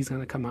 So if he's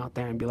gonna come out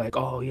there and be like,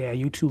 oh yeah,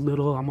 you too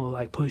little, I'm gonna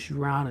like push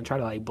you around and try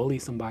to like bully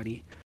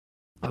somebody,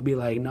 I'll be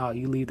like, no,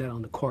 you leave that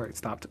on the court.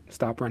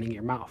 Stop running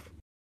your mouth.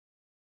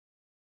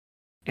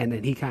 And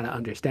then he kind of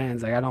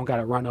understands, like, I don't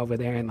gotta run over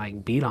there and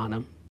like beat on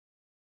him.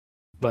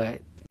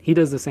 But he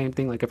does the same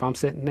thing. Like if I'm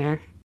sitting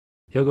there,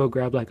 he'll go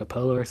grab like a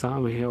pillow or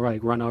something and he'll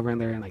like run over in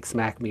there and like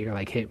smack me or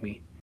like hit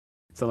me.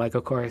 So like,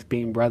 of course,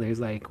 being brothers,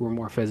 like we're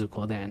more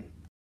physical than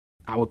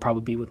I would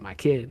probably be with my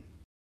kid.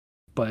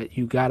 But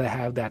you gotta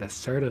have that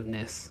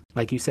assertiveness,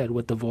 like you said,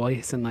 with the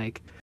voice and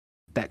like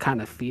that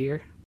kind of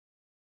fear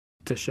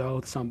to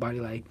show somebody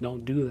like,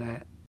 don't do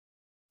that,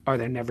 or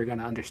they're never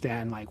gonna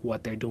understand like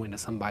what they're doing to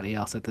somebody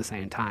else at the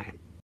same time.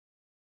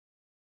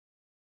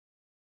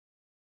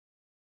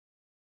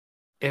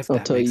 If I'll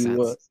that tell makes you sense.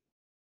 what,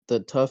 the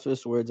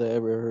toughest words I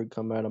ever heard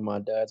come out of my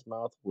dad's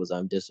mouth was,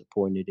 "I'm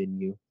disappointed in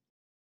you."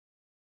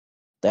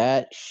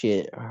 That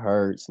shit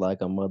hurts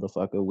like a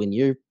motherfucker.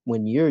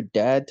 When your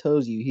dad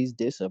tells you he's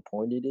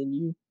disappointed in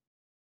you,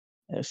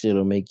 that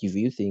shit'll make you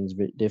view things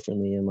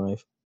differently in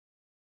life.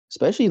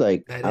 Especially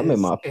like That I'm in is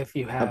my if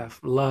you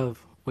have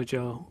love with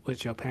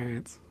your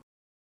parents.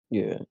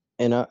 yeah,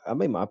 and I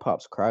made my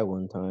pops cry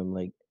one time.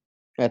 Like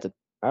at the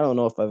I don't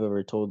know if I've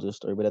ever told this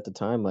story, but at the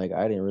time, like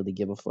I didn't really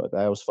give a fuck.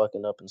 I was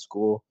fucking up in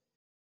school.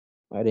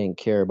 I didn't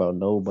care about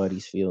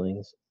nobody's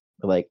feelings.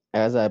 But like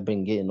as I've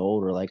been getting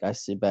older, like I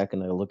sit back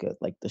and I look at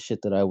like the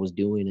shit that I was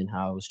doing and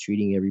how I was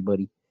treating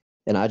everybody,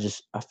 and I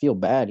feel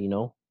bad, you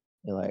know.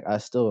 And like I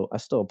still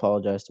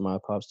apologize to my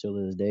pops till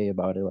this day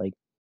about it. Like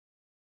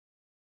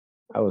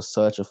I was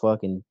such a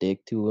fucking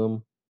dick to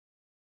him.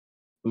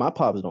 My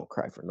pops don't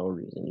cry for no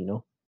reason, you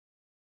know.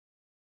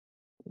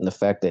 And the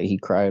fact that he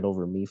cried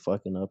over me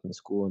fucking up in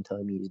school and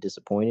telling me he's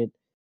disappointed,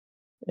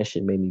 that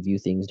shit made me view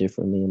things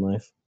differently in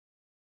life.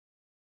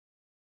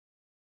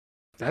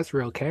 That's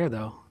real care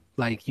though.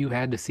 Like you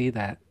had to see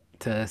that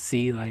to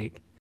see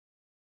like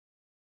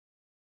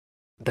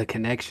the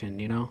connection,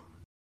 you know?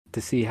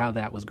 To see how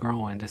that was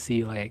growing, to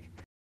see like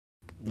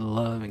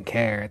love and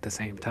care at the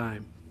same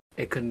time.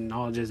 It couldn't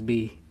all just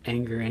be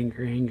anger.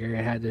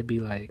 It had to be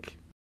like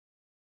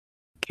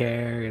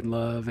care and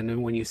love. And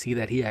then when you see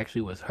that he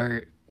actually was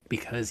hurt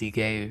because he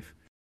gave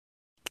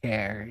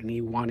care and he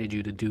wanted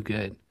you to do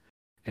good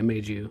and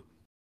made you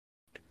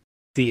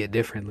see it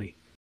differently.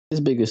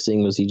 His biggest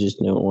thing was he just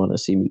didn't want to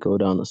see me go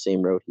down the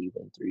same road he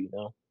went through, you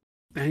know?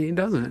 And he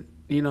doesn't.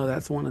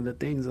 That's one of the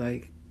things,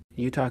 like,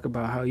 you talk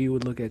about how you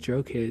would look at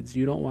your kids.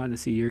 You don't want to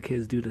see your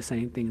kids do the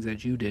same things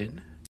that you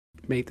did,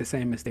 make the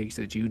same mistakes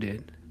that you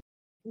did.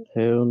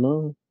 Hell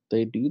no.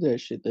 They do that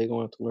shit, they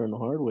gonna have to learn the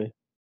hard way.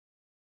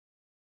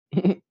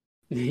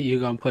 You're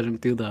gonna put them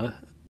through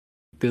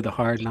the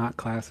hard knock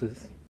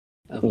classes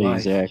of life.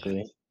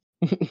 Exactly.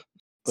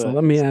 So But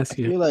let me ask I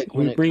feel you, like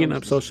when we're it bringing comes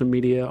up to social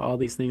media, all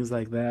these things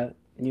like that,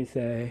 and you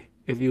say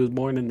if you was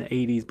born in the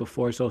 80s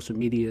before social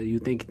media, you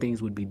think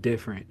things would be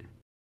different.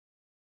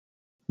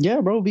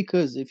 yeah, bro,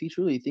 because if you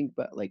truly think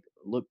about, like,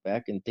 look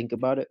back and think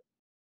about it,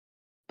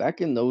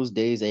 back in those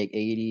days, like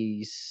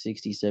 80s,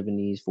 60s,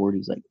 70s,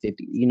 40s, like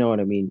 50, you know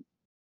what I mean?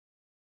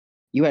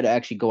 You had to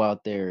actually go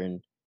out there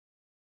and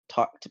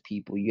talk to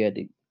people. You had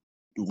to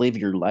live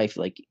your life,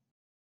 like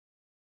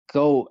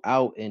go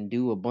out and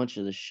do a bunch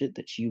of the shit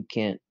that you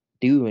can't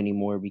do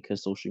anymore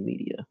because social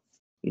media.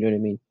 You know what I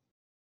mean?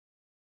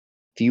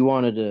 If you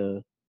wanted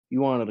a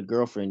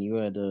girlfriend, you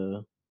had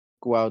to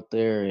go out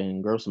there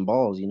and grow some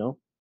balls, you know?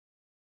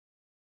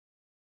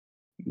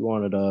 You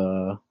wanted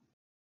a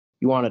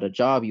you wanted a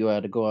job, you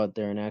had to go out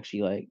there and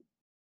actually like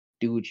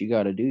do what you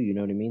got to do, you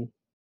know what I mean?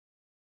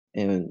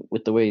 And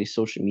with the way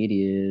social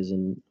media is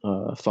and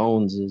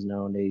phones is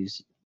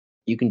nowadays,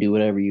 you can do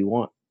whatever you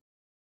want.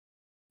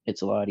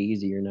 It's a lot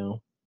easier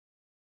now.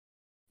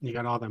 You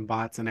got all them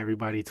bots and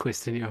everybody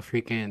twisting your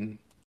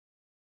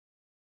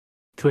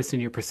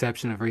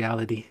perception of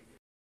reality.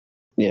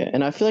 Yeah,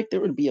 and I feel like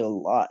there would be a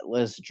lot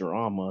less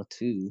drama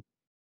too.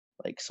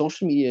 Like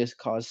social media has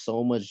caused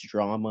so much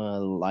drama,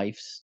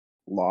 life's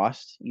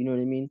lost, you know what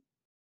I mean?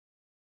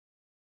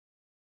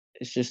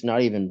 It's just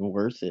not even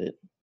worth it.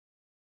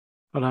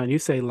 Hold on, you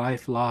say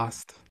life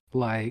lost,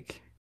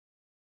 like,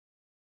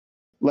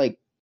 Like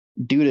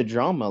due to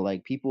drama,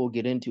 like people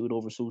get into it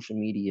over social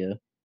media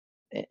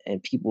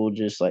and people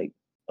just like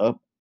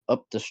up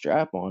up the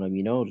strap on them,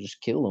 you know,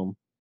 just kill them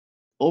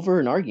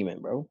over an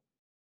argument, bro.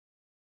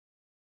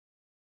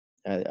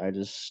 I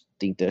just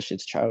think that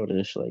shit's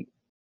childish. Like,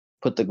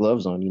 put the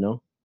gloves on, you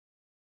know?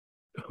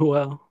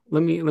 well,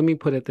 let me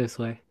put it this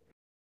way.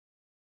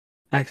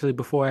 Actually,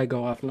 before I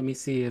go off, let me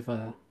see if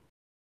I'm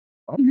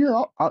here.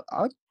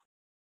 I'm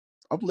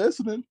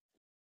listening.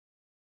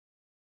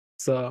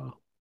 so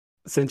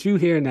since you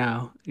here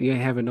now, you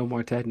ain't having no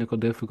more technical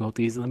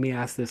difficulties. Let me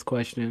ask this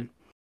question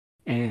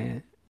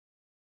and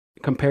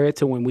compare it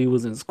to when we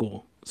was in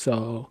school.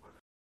 So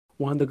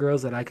one of the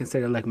girls that I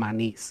consider like my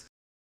niece,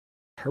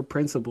 her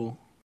principal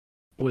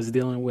was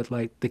dealing with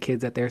like the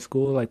kids at their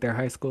school, like their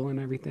high school and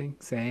everything,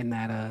 saying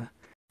that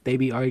they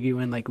be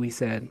arguing like we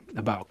said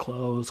about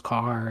clothes,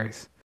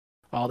 cars,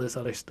 all this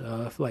other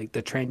stuff, like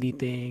the trendy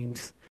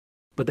things.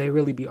 But they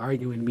really be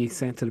arguing, be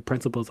sent to the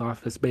principal's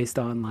office based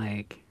on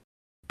like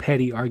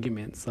petty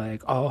arguments,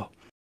 like, oh,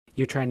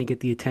 you're trying to get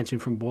the attention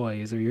from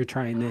boys, or you're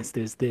trying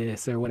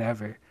this, or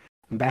whatever.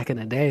 And back in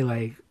the day,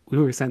 like, we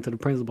were sent to the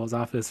principal's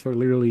office for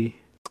literally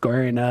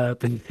squaring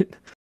up and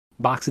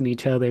boxing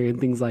each other and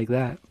things like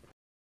that.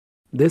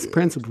 This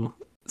principal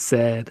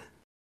said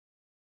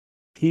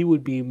he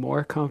would be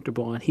more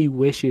comfortable and he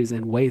wishes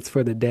and waits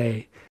for the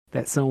day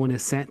that someone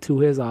is sent to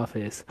his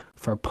office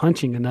for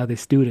punching another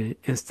student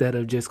instead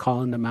of just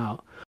calling them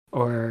out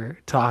or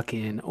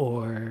talking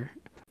or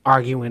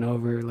arguing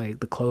over like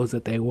the clothes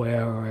that they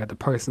wear or the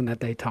person that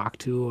they talk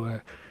to,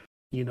 or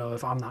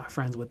if I'm not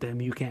friends with them,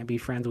 you can't be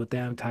friends with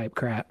them type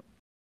crap.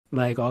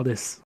 Like all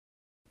this,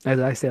 as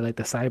I say, like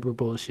the cyber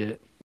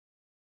bullshit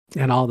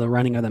and all the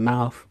running of the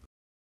mouth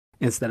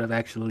instead of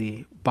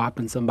actually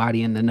bopping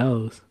somebody in the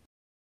nose.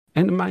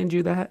 And mind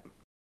you that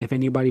if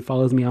anybody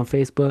follows me on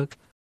Facebook,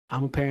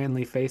 I'm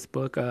apparently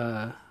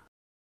Facebook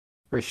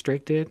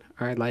restricted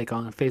or like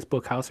on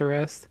Facebook house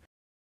arrest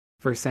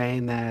for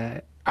saying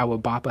that I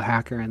would bop a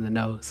hacker in the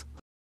nose.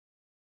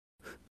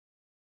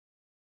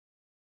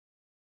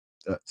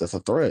 That's a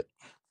threat.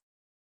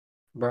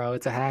 Bro,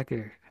 it's a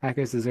hacker.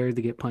 Hackers deserve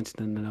to get punched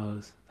in the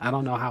nose. I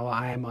don't know how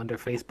I am under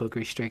Facebook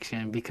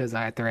restriction because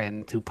I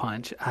threatened to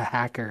punch a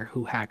hacker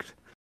who hacked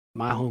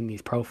my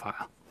homie's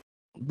profile.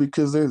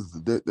 Because there's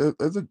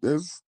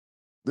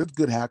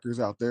good hackers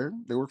out there.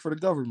 They work for the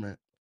government.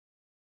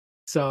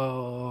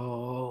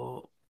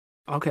 So,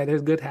 okay,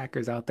 there's good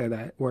hackers out there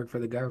that work for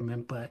the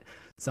government, but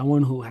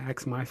someone who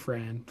hacks my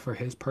friend for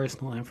his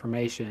personal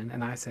information,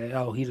 and I say,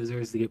 oh, he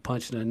deserves to get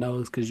punched in the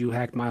nose because you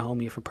hacked my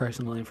homie for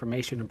personal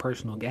information and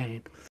personal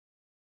gain.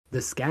 The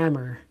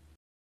scammer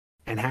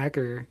and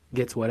hacker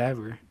gets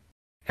whatever.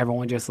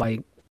 Everyone just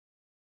like,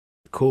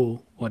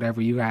 cool,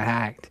 whatever, you got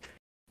hacked.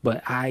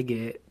 But I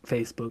get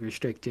Facebook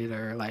restricted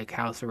or like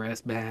house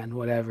arrest ban,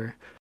 whatever,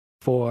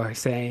 for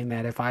saying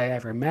that if I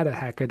ever met a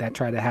hacker that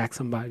tried to hack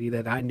somebody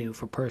that I knew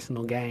for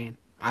personal gain,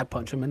 I'd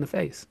punch him in the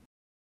face.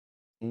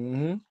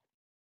 Mm-hmm.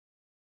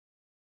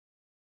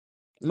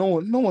 No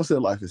one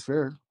said life is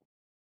fair.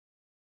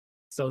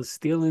 So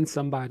stealing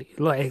somebody,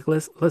 like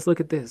let's look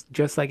at this.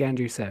 Just like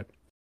Andrew said,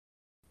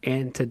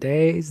 in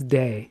today's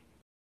day,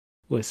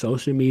 with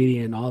social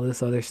media and all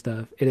this other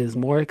stuff, it is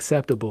more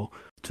acceptable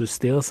to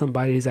steal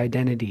somebody's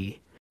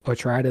identity or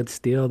try to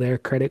steal their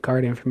credit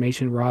card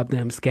information, rob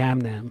them,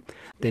 scam them,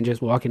 than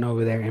just walking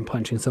over there and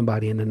punching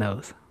somebody in the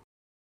nose.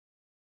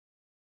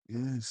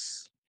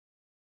 Yes.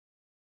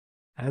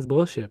 That's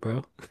bullshit,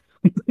 bro.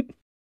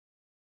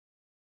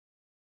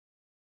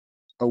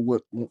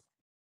 What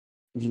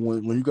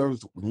when you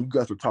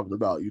guys were talking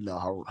about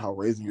how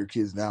raising your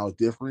kids now is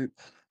different.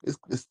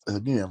 It's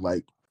again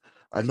like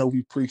I know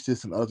we preached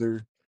this in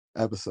other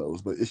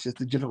episodes, but it's just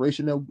the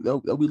generation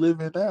that we live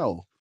in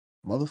now.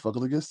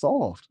 Motherfuckers get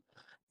soft,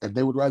 and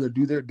they would rather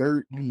do their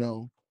dirt,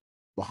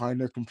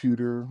 behind their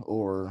computer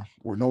or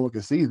where no one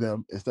can see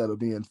them instead of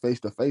being face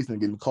to face and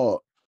getting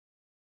caught.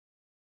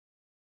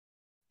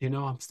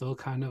 I'm still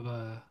kind of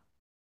I'm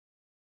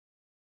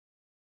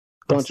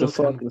Bunch still of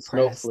kind of fucking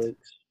pressed.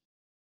 snowflakes.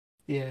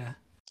 Yeah,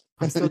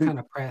 I'm still kind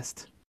of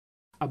pressed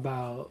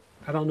about.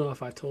 I don't know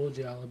if I told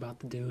y'all about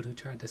the dude who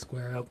tried to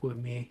square up with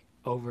me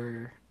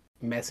over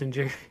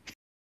Messenger.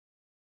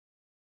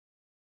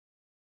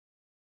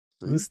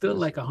 Who's still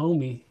like a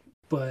homie,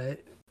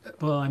 but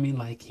well, I mean,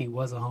 like he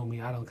was a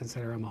homie. I don't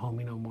consider him a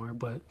homie no more,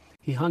 but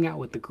he hung out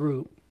with the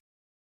group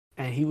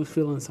and he was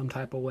feeling some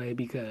type of way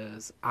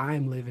because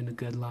I'm living a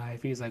good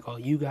life. He's like, "Oh,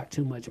 you got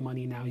too much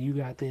money now. You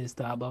got this,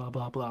 blah blah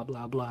blah blah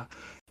blah blah.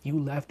 You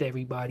left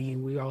everybody,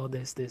 and we're all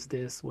this,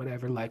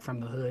 whatever, like from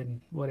the hood,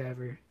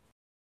 whatever."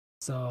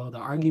 So the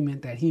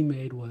argument that he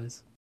made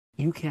was,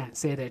 "You can't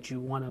say that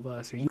you one of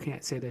us, or you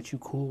can't say that you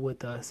cool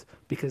with us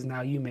because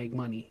now you make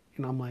money."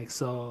 And I'm like,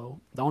 "So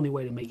the only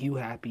way to make you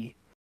happy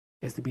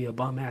is to be a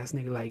bum ass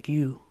nigga like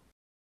you,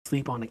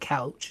 sleep on the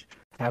couch,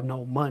 have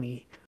no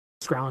money,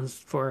 scrounge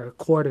for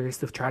quarters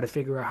to try to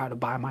figure out how to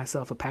buy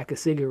myself a pack of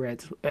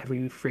cigarettes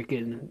every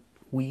freaking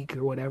week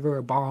or whatever,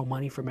 or borrow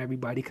money from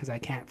everybody because I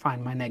can't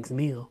find my next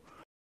meal.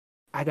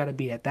 I gotta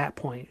be at that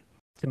point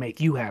to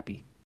make you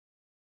happy."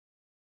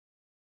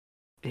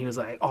 And he was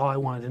like, "All I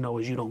wanted to know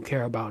is you don't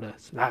care about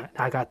us." And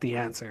I got the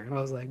answer. And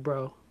I was like,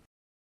 "Bro,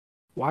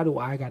 why do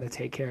I gotta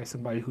take care of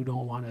somebody who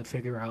don't want to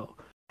figure out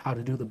how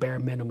to do the bare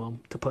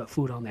minimum to put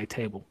food on their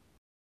table?"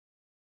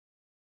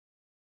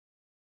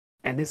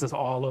 And this is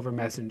all over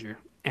Messenger.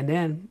 And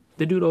then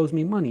the dude owes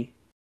me money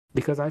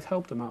because I've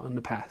helped him out in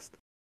the past.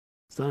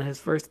 So his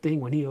first thing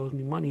when he owes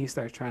me money, he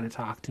starts trying to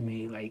talk to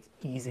me, like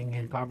easing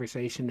in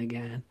conversation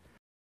again,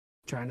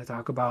 trying to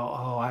talk about,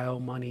 "Oh, I owe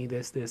money,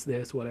 this,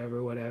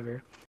 whatever,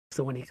 whatever."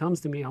 So when he comes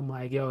to me, I'm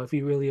like, "Yo, if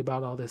you really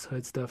about all this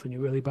hood stuff and you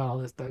really about all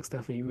this thug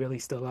stuff and you really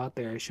still out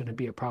there, it shouldn't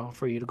be a problem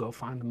for you to go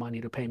find the money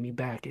to pay me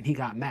back." And he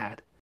got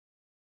mad.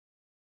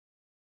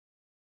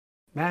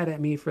 Mad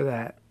at me for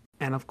that.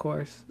 And of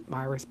course,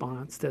 my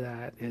response to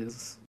that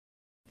is,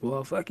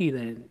 "Well, fuck you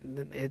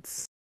then.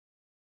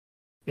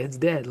 It's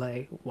dead.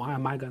 Like, why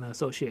am I gonna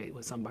associate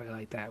with somebody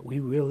like that?"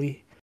 We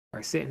really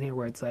are sitting here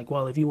where it's like,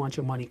 "Well, if you want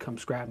your money, come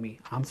scrap me."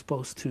 I'm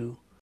supposed to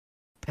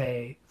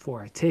pay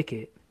for a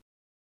ticket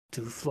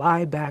to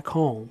fly back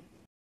home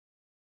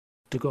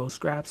to go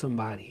scrap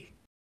somebody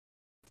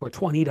for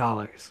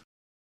 $20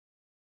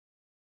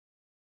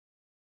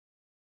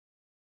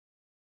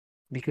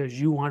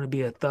 because you want to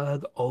be a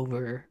thug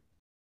over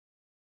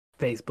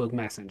Facebook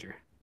Messenger.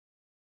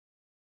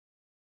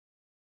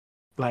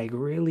 Like,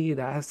 really?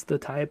 That's the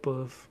type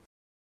of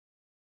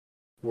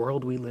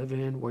world we live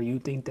in where you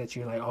think that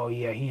you're like, "Oh,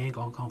 yeah, he ain't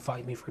gonna come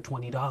fight me for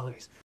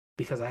 $20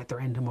 because I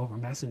threatened him over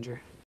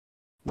Messenger."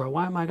 Bro,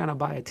 why am I gonna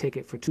buy a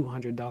ticket for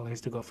 $200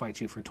 to go fight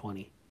you for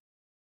 20?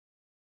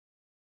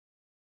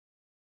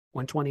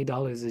 When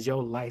 $20 is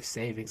your life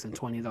savings and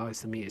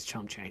 $20 to me is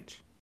chump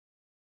change.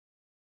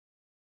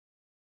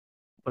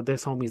 But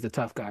this homie's the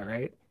tough guy,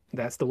 right?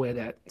 That's the way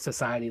that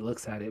society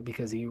looks at it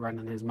because he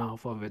running his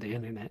mouth over the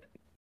internet.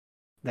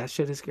 That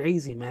shit is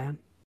crazy, man.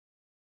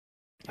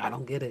 I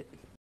don't get it.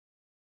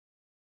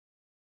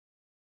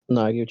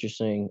 No, I get what you're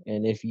saying.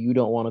 And if you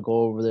don't want to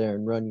go over there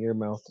and run your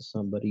mouth to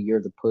somebody, you're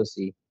the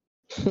pussy.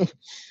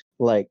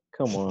 Like,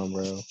 come on,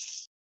 bro.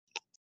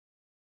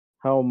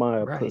 How am I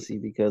a Right. pussy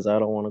because I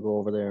don't want to go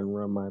over there and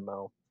run my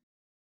mouth?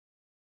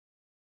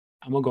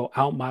 I'm gonna go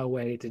out my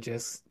way to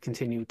just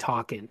continue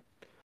talking.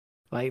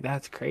 Like,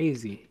 that's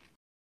crazy.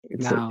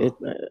 It's a, it,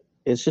 Now,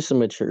 it's just a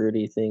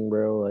maturity thing,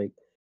 bro. Like,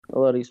 a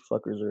lot of these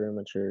fuckers are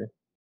immature.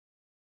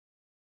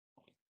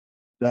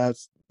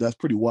 That's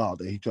pretty wild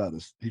that he tried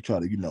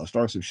to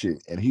start some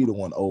shit and he the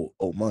one owe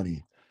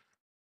money.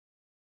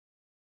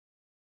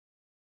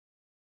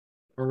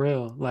 for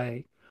real,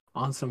 like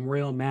on some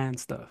real man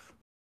stuff.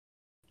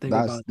 Think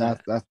That's about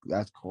that's that. that's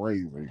that's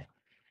crazy.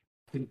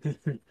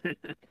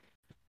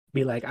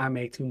 Be like, "I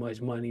make too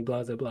much money,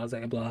 blah, blah, blah,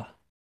 blah, blah.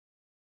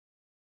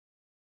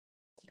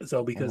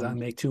 So because I Um,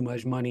 make too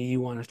much money,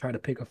 you want to try to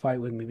pick a fight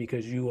with me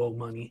because you owe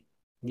money."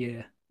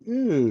 Yeah.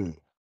 yeah,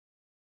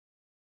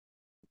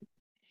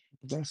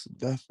 that's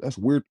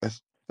weird.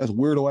 That's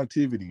weirdo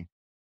activity.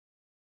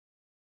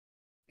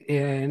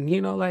 And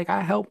like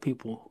I help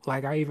people.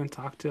 Like I even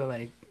talk to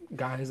like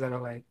guys that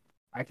are like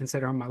I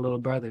consider them my little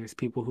brothers,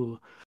 people who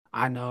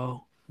I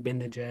know been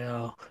to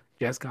jail,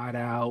 just got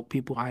out,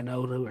 people I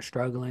know who are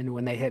struggling.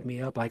 When they hit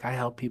me up, like I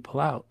help people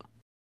out,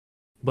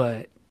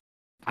 but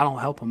I don't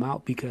help them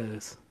out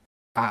because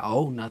I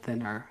owe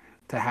nothing or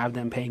to have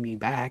them pay me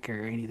back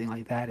or anything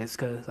like that. It's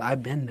because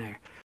I've been there.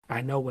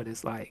 I know what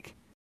it's like. Hey,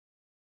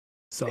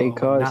 So now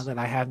cuz, that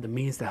I have the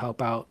means to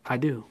help out, I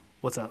do.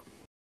 What's up?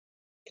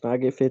 can I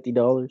get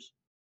 $50?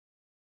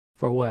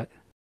 For what?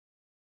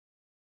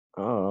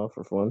 I don't know,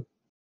 for fun.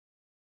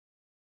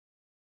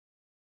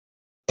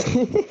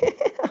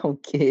 I'm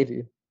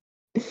kidding.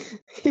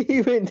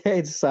 He went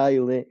dead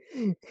silent.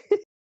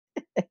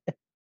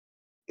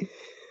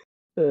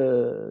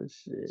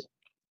 Shit.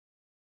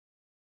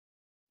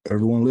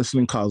 Everyone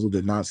listening, Kazu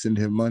did not send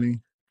him money.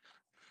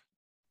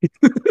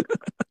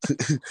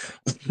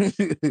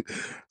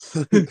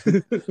 So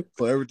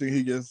everything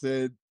he just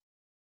said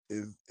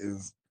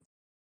is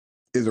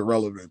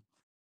irrelevant.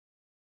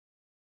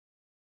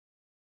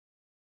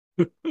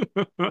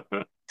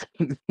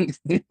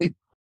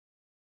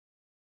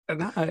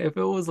 Nah, if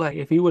it was like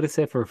if he would have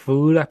said for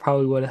food, I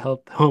probably would have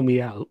helped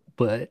homie out.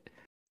 But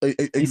he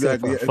said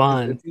Exactly. for If,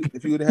 fun.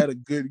 if you would have had a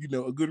good,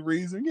 a good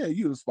reason, yeah,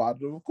 you'd have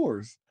spotted him, of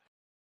course.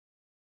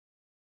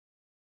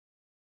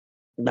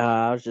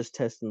 Nah, I was just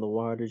testing the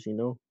waters,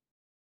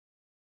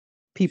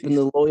 Peeping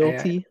the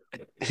loyalty.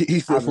 He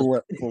said I'm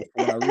for just-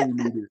 what I really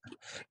needed.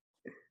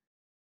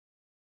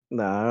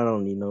 Nah, I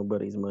don't need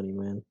nobody's money,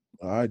 man.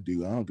 I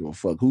do. I don't give a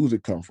fuck. Who's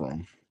it come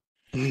from?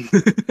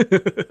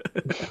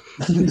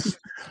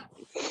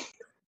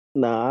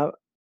 Nah,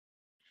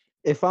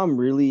 if I'm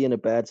really in a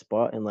bad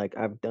spot and like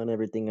I've done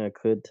everything I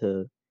could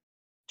to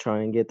try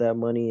and get that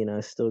money and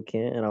I still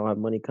can't and I don't have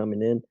money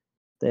coming in,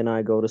 then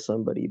I go to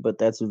somebody. But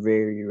that's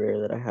very rare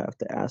that I have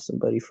to ask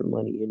somebody for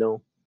money, Yeah.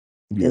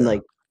 And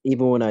like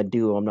even when I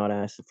do, I'm not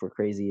asking for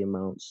crazy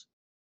amounts.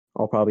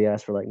 I'll probably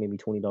ask for like maybe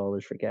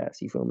 $20 for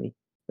gas. You feel me?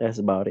 That's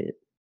about it.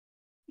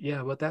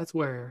 Yeah, but that's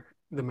where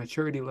the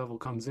maturity level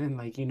comes in.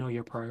 Like, you know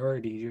your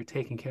priorities. You're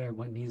taking care of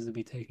what needs to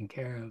be taken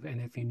care of. And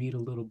if you need a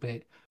little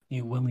bit,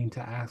 you're willing to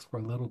ask for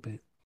a little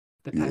bit.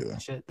 The type Yeah.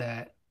 of shit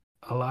that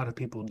a lot of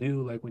people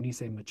do, like when you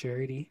say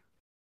maturity,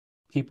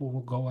 people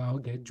will go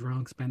out, get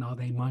drunk, spend all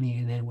their money,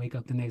 and then wake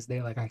up the next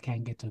day like, I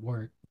can't get to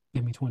work.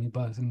 Give me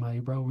 $20. And I'm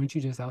like, bro, weren't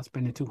you just out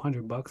spending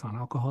 $200 on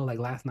alcohol like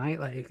last night?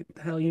 Like,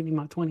 the hell you need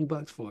my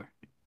 $20 for?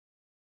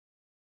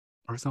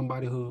 Or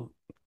somebody who,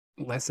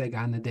 let's say,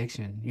 got an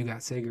addiction. You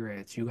got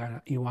cigarettes. You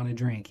want to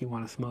drink. You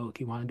want to smoke.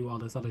 You want to do all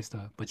this other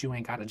stuff, but you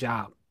ain't got a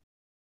job.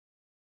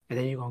 And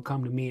then you're gonna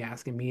come to me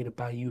asking me to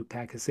buy you a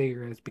pack of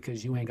cigarettes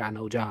because you ain't got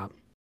no job.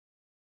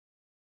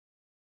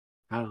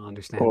 I don't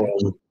understand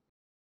it.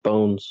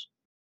 Bones,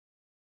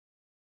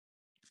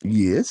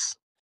 Yes,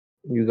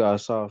 you got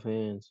soft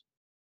hands.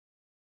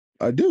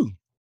 I do.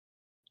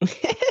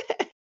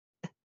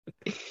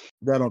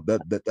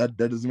 That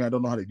doesn't mean I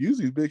don't know how to use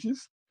these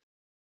bitches.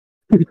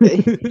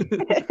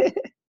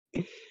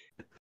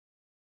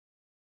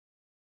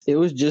 It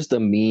was just a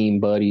meme,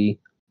 buddy.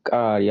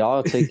 God,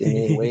 y'all taking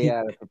it way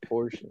out of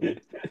proportion.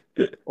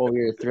 Oh,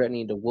 you're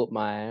threatening to whoop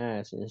my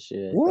ass and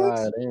shit. What?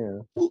 God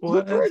damn. Who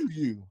What? threatened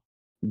you?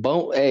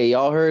 Bone, hey,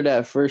 y'all heard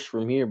that first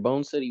from here.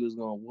 Bone said he was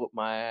gonna whoop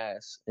my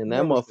ass, and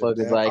that Never said motherfucker's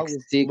that. like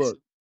six. Look,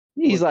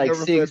 He's like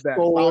never said that.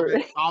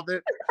 6'4". Stop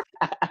it.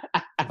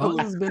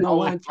 Bones has been the I was-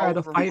 one trying to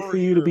I was fight for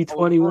you to be referring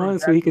 21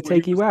 so he back could to when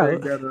take you was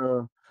out.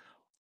 saying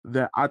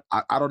that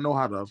I don't know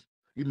how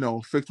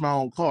to fix my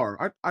own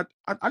car.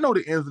 I know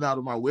the ins and outs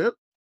of my whip.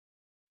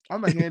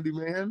 I'm a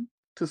handyman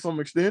to some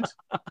extent.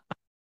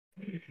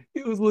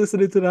 He was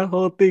listening to that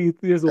whole thing,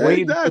 just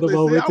waiting for the Exactly. See,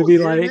 moment I to was be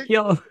hearing like, it.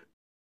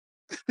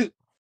 yo.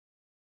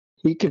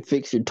 He can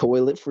fix your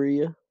toilet for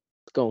you.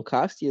 It's gonna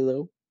cost you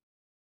though.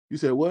 You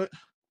said what?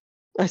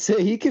 I said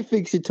he can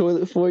fix your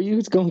toilet for you.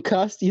 It's gonna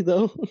cost you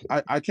though.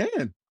 I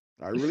can.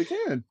 I really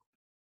can.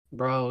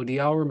 Bro, do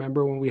y'all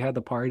remember when we had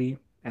the party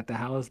at the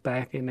house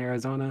back in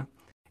Arizona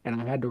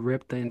and I had to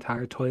rip the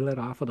entire toilet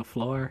off of the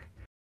floor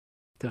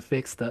to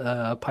fix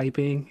the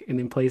piping and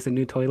then place a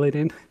new toilet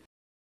in?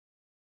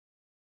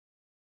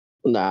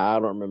 Nah, I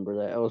don't remember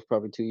that. I was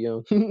probably too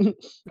young.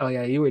 Oh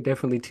yeah, you were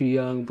definitely too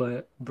young,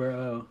 but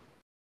bro,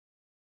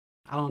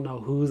 I don't know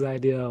whose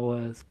idea it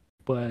was,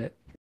 but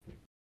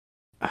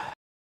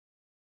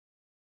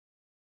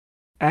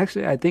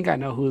actually I think I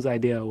know whose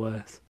idea it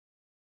was.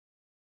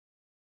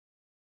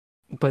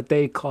 But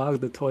they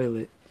clogged the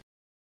toilet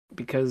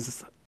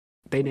because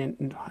they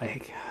didn't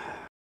like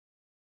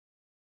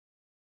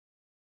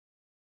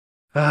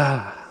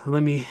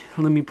let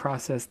me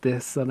process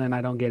this so then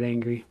I don't get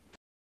angry.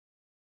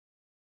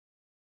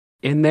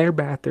 In their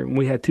bathroom,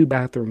 we had two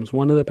bathrooms.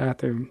 One of the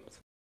bathrooms,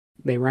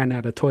 they ran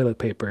out of toilet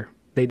paper.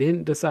 They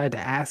didn't decide to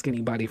ask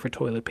anybody for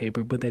toilet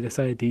paper, but they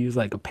decided to use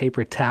like a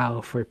paper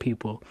towel for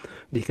people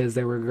because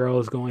there were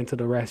girls going to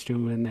the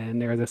restroom and then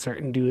there was a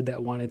certain dude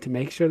that wanted to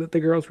make sure that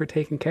the girls were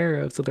taken care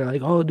of. So they're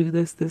like, oh, do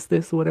this,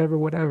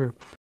 whatever.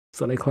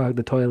 So they clogged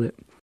the toilet.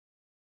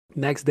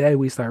 Next day,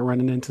 we start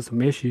running into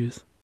some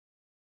issues.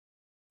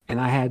 and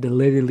I had to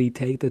literally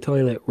take the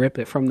toilet, rip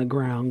it from the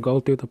ground, go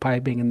through the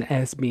piping and the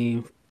S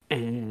beam,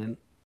 and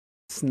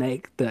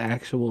snake the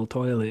actual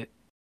toilet.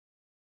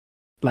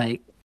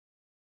 Like,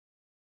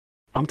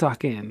 I'm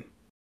talking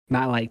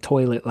not like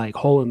toilet, like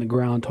hole in the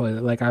ground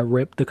toilet. Like, I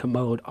ripped the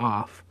commode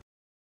off,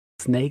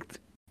 snaked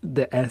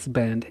the S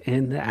bend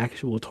in the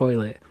actual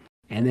toilet,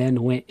 and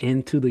then went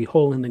into the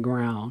hole in the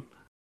ground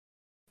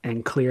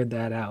and cleared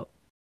that out,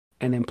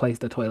 and then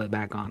placed the toilet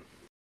back on.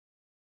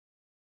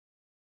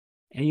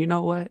 And you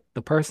know what?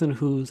 The person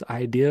whose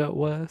idea it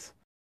was,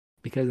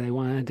 because they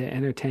wanted to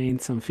entertain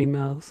some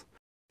females,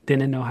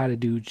 didn't know how to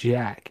do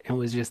jack and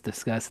was just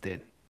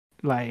disgusted.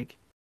 Like,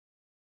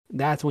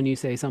 that's when you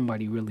say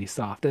somebody really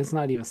soft. That's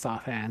not even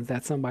soft hands.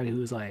 That's somebody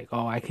who's like,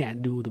 oh, I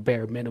can't do the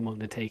bare minimum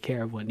to take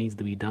care of what needs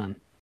to be done.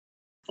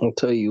 I'll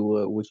tell you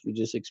what you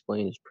just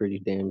explained is pretty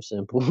damn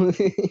simple.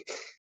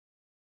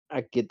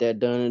 I get that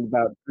done in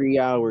about 3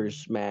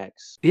 hours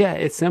max. Yeah,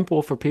 it's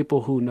simple for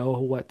people who know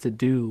what to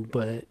do,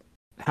 but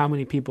how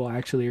many people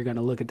actually are going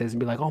to look at this and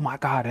be like, oh my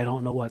God, I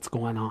don't know what's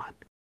going on?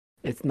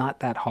 It's not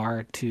that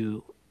hard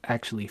to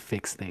actually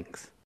fix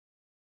things.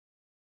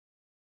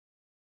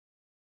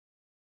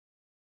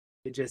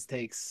 It just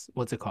takes,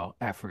 what's it called?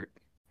 Effort.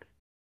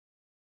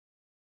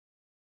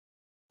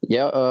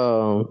 Yeah,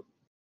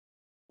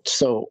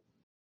 so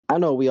I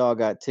know we all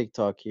got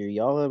TikTok here.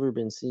 Y'all ever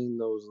been seeing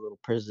those little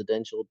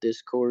presidential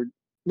Discord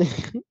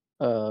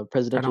I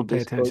presidential don't pay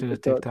Discord attention to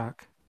TikTok?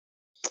 TikTok.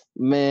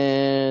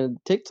 Man,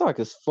 TikTok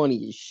is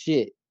funny as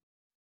shit.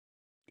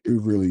 It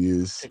really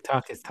is.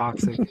 TikTok is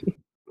toxic.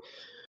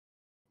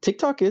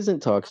 TikTok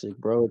isn't toxic,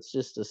 bro. It's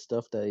just the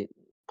stuff that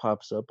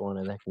pops up on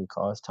it that can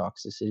cause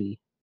toxicity.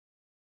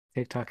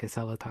 TikTok is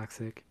hella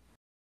toxic.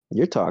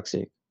 You're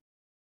toxic.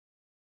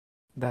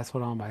 That's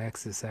what all my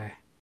exes say.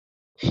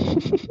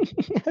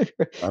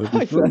 Gotta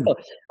be true.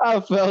 I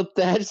felt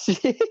that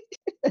shit.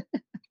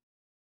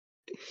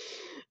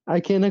 I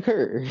can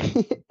occur.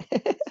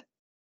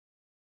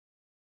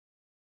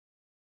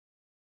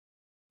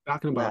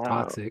 Talking about Nah.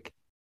 toxic.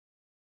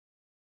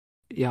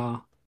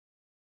 Y'all,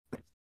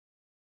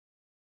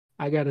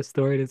 I got a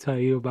story to tell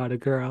you about a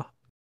girl.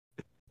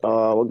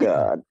 Oh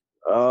God.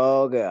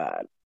 Oh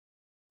God.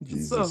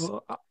 Jesus.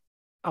 So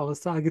I was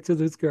talking to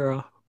this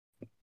girl,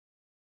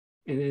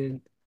 and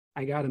then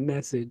I got a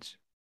message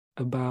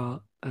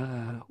about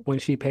when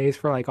she pays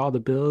for like all the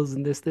bills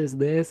and this,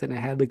 and it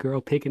had the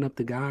girl picking up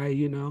the guy,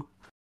 you know,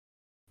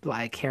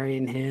 like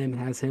carrying him,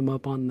 has him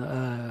up on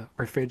the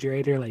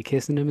refrigerator, like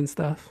kissing him and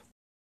stuff.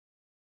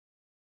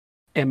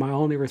 And my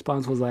only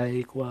response was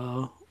like,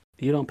 well,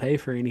 you don't pay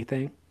for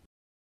anything.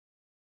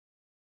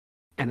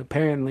 And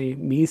apparently,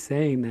 me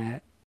saying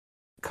that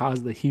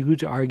caused a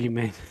huge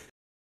argument.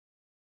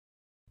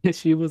 And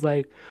she was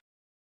like,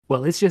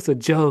 well, it's just a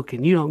joke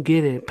and you don't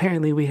get it.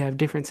 Apparently, we have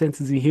different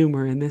senses of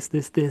humor and this,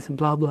 and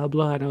blah, blah,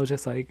 blah. And I was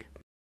just like,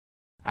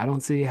 I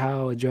don't see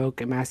how a joke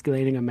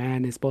emasculating a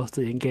man is supposed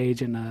to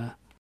engage in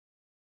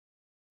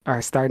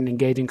or start an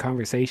engaging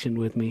conversation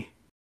with me.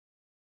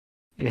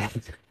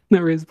 And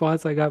the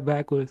response I got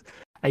back was,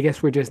 I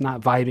guess we're just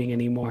not vibing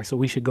anymore, so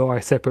we should go our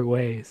separate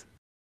ways.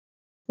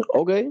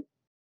 Okay.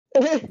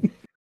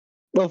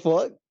 The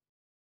fuck?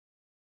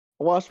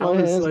 Wash my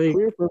hands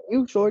clear from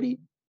you, shorty.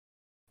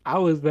 I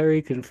was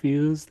very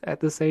confused at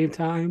the same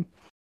time,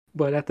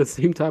 but at the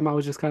same time, I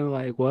was just kind of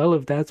like, well,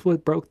 if that's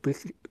what broke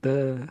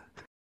the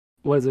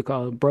what is it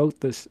called?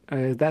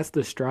 That's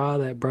the straw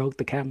that broke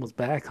the camel's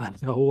back. Like,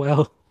 oh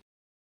well.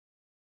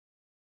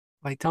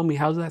 Like, tell me,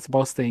 how's that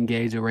supposed to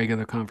engage a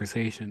regular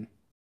conversation?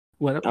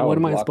 What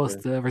am I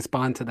supposed to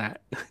respond to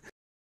that?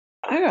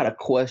 I got a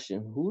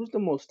question. Who's the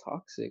most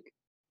toxic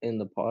in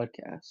the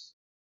podcast?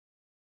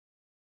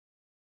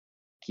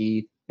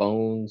 Keith,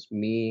 Bones,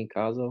 me,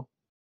 Kazo?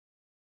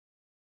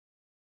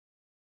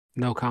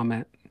 No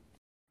comment.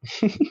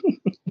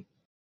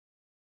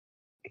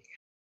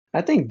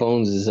 I think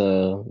Bones is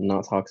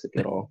not toxic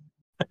at all.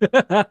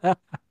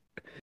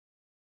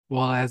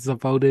 Well, as the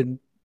voted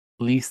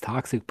least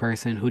toxic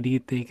person, who do you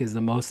think is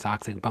the most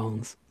toxic,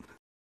 Bones?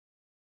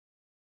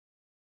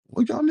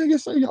 What y'all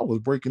niggas say? Y'all was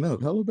breaking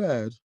up hella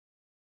bad.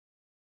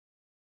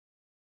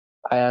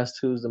 I asked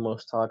who's the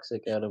most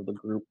toxic out of the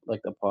group,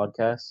 like the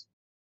podcast.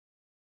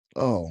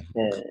 Oh,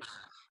 Yeah.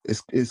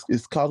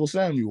 It's Carlos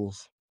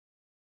Samuels.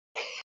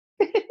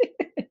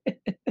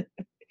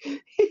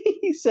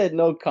 He said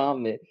no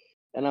comment,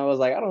 and I was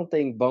like, I don't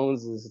think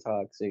Bones is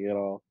toxic at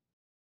all.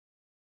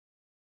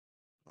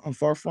 I'm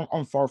far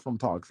from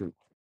toxic.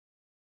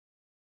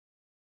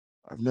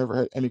 I've never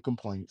had any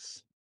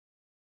complaints.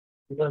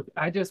 Look,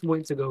 I just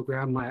went to go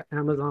grab my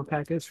Amazon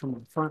package from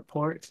the front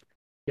porch.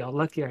 Y'all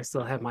lucky I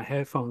still have my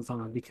headphones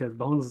on because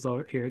Bones is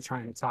over here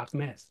trying to talk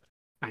mess.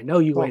 I know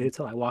you waited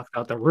till I walked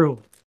out the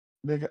room.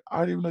 Nigga,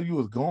 I didn't even know you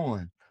was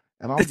gone.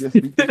 And I'm just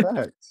speaking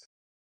facts.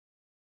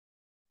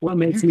 What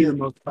makes me the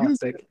most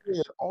toxic?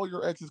 All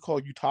your exes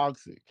call you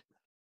toxic.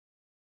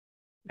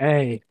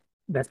 Hey,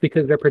 that's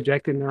because they're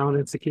projecting their own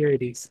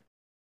insecurities.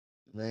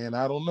 Man,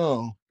 I don't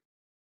know.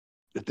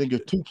 I think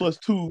if 2 +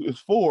 2 is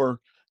 4,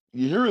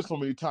 you hear it so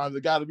many times,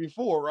 it got to be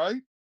 4,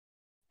 right?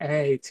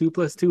 Hey, 2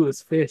 + 2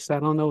 is fish. I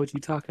don't know what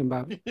you're talking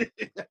about.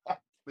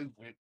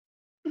 Stupid.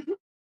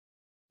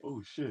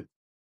 Oh shit.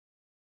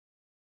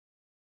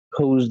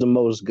 Who's the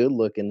most good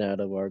looking out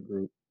of our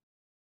group?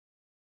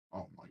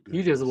 Oh my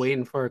You just goodness.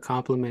 waiting for a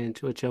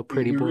compliment with your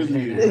pretty He boy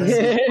really head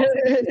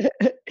is.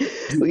 ass.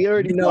 We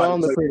already You know got it,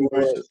 I'm the like, pretty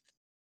boy. gracious.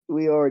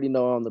 We already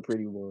know I'm the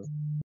pretty boy.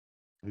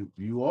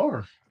 You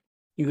are.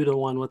 You the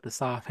one with the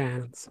soft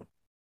hands.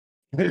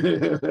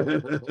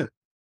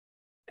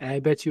 I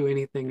bet you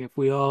anything if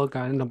we all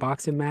got in a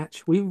boxing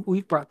match.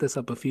 We've brought this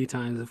up a few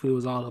times if we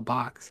was all a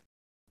box.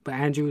 But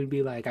Andrew would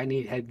be like, I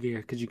need headgear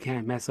because you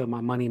can't mess up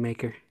my money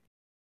maker.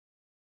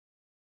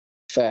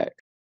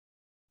 Fact.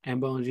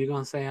 And Bones, you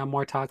gonna say I'm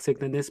more toxic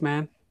than this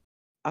man?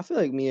 I feel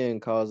like me and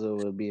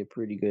Kaza would be a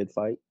pretty good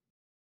fight.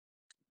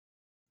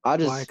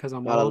 Why? Because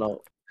I'm I don't old?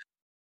 know.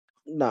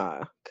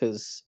 Nah,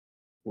 because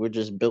we're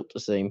just built the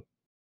same.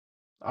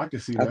 I can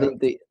see I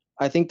that.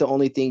 think the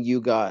only thing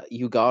you got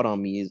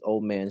on me is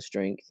old man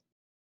strength.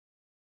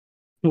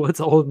 What's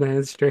old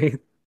man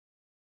strength?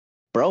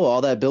 Bro,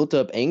 all that built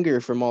up anger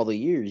from all the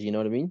years, you know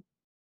what I mean?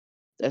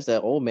 That's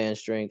that old man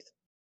strength.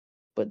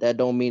 But that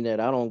don't mean that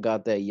I don't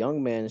got that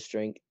young man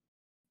strength.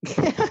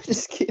 I'm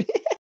just kidding.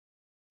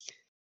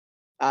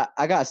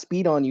 I got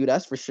speed on you,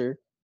 that's for sure.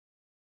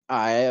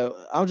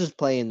 I'm just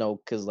playing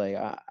though, cause like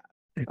I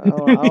He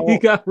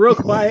don't. got real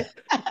quiet.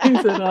 He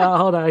said,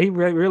 hold on, he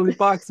really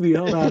boxed me.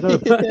 Hold on.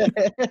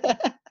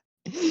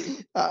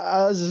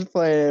 I was just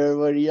playing,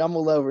 everybody. I'm a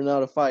lover,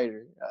 not a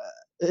fighter.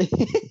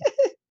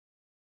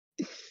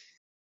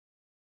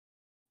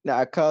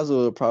 Nah, Kazu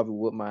would probably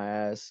whip my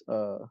ass.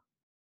 I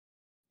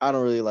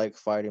don't really like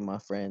fighting my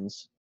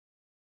friends.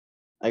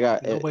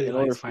 Nobody In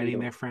order likes for me fighting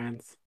to, their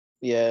friends.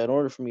 yeah, in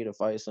order for me to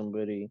fight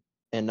somebody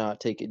and not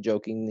take it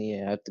jokingly,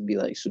 I have to be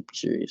like super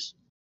serious.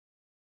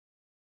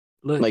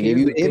 Look, Like if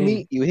here's the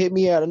thing. you hit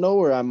me out of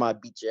nowhere, I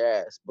might beat your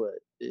ass. But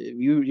if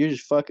you're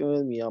just fucking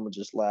with me, I'ma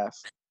just laugh.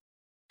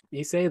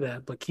 You say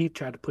that, but Keith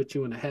tried to put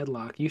you in a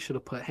headlock. You should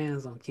have put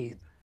hands on Keith.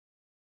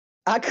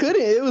 I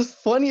couldn't. It was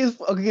funny as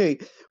okay.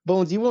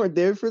 Bones, you weren't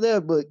there for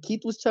that, but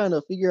Keith was trying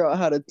to figure out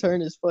how to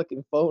turn his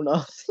fucking phone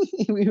off.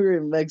 We were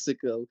in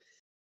Mexico,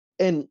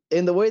 and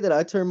the way that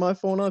I turned my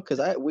phone off, because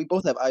we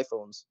both have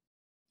iPhones.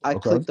 I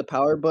Okay. clicked the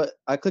power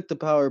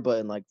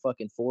button like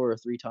fucking 4 or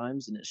 3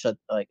 times, and it shut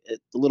the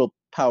little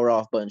power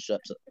off button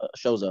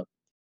shows up.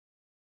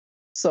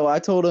 So I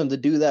told him to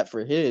do that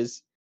for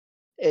his,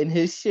 and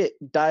his shit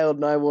dialed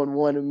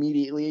 911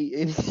 immediately,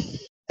 and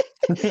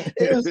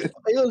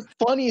it was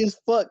funny as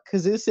fuck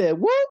because it said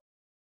what,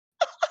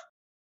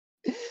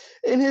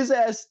 and his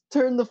ass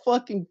turned the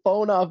fucking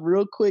phone off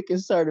real quick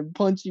and started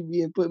punching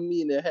me and putting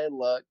me in a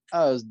headlock.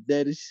 I was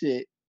dead as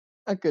shit.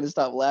 I couldn't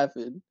stop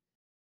laughing.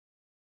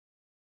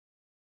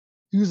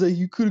 He was like,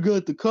 "You could have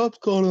got the cops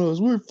called on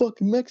us. We're in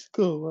fucking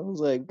Mexico." I was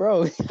like,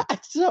 "Bro,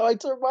 that's how I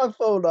turned my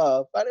phone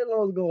off. I didn't know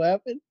what was gonna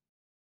happen."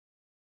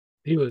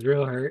 He was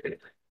real hurt.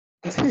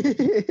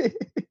 I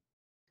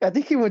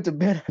think he went to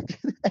bed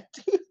after that.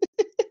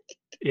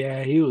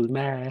 Yeah, he was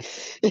mad.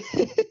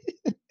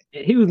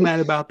 He was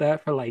mad about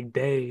that for like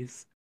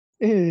days.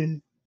 I'd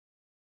be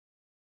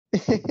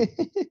It's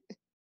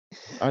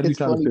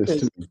kind of funny pissed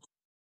because too.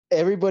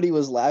 everybody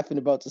was laughing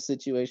about the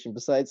situation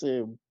besides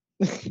him.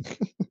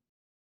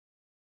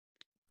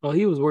 Well,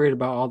 he was worried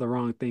about all the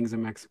wrong things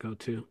in Mexico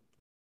too.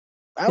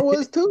 I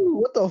was too.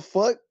 What the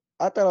fuck?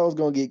 I thought I was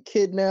gonna get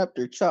kidnapped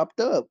or chopped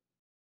up.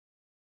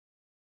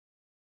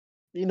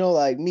 You know,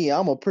 like me,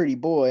 I'm a pretty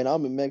boy and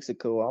I'm in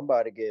Mexico. I'm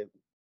about to get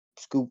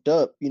scooped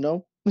up, you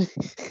know?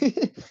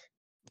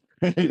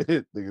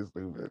 Nigga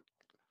stupid.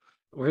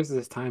 Where's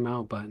this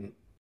timeout button?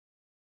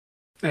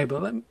 Hey,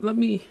 but let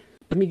me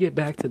get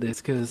back to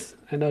this because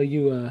I know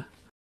you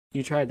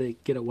tried to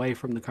get away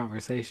from the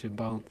conversation,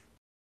 Bones.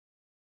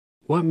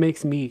 What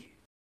makes me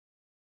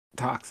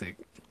toxic?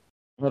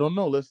 I don't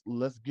know.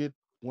 Let's get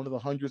one of the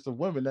hundreds of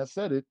women that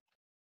said it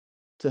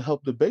to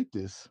help debate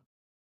this.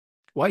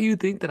 Why you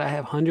think that I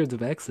have hundreds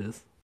of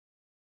exes?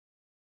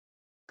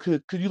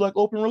 Could you like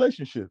open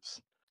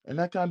relationships? And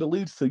that kind of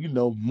leads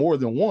to, more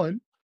than one.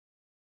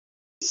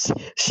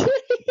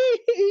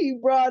 He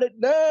brought it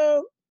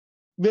down.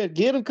 Man,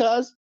 get him,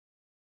 cuz.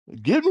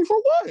 Get me for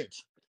what?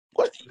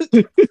 What?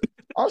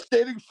 I'm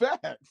stating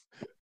facts.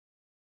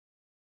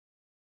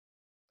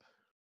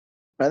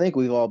 I think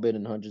we've all been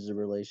in hundreds of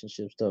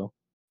relationships, though.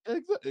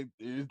 Okay.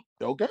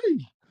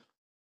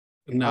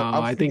 No,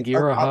 I'm I think speaking.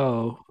 you're a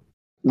hoe.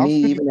 I'm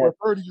Me speaking even for at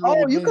a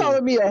 30-year-old you man.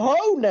 calling me a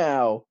hoe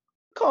now?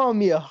 Calling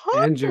me a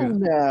hoe Andrew.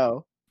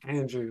 now?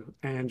 Andrew.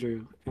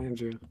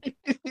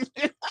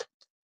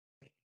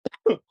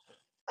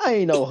 I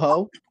ain't no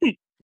hoe.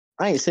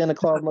 I ain't Santa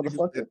Claus,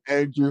 motherfucker.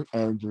 Andrew.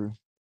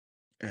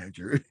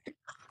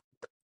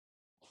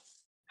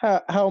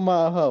 How am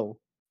I a hoe?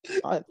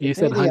 You If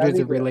said anything, I hundreds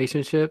think of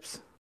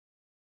relationships.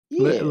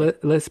 yeah.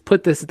 Let's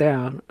put this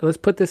down. Let's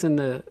put this in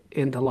the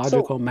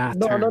logical math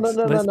no. terms.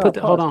 Let's put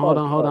the, Pause. hold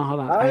on.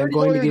 I I am already know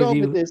going where to you're give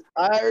going with you this.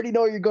 I already know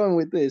where you're going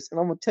with this,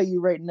 and I'm gonna tell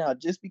you right now.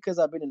 Just because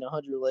I've been in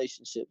 100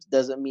 relationships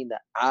doesn't mean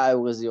that I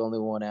was the only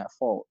one at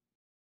fault.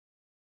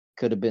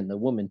 could have been the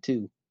woman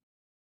too.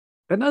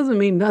 That doesn't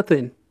mean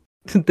nothing.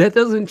 That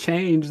doesn't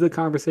change the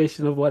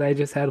conversation of what I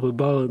just had with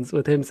Bones,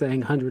 with him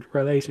saying 100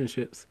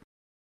 relationships.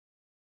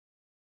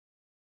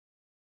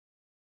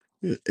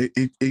 Yeah,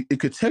 it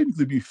could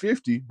technically be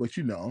 50, but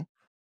he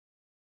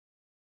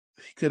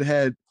could have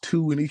had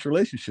 2 in each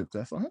relationship.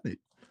 That's 100.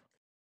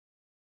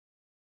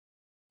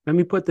 Let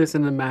me put this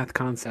in the math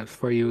concepts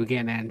for you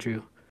again,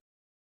 Andrew.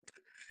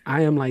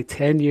 I am like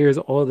 10 years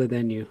older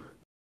than you.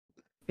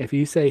 If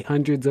you say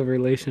hundreds of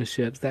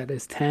relationships, that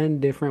is 10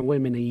 different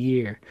women a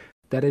year.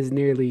 That is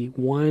nearly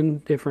one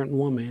different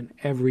woman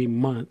every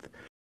month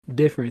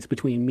difference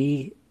between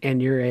me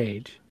and your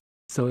age.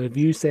 So if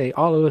you say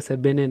all of us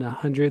have been in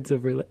hundreds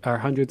of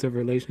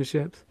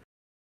relationships,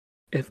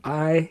 if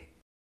I,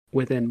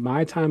 within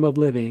my time of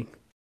living,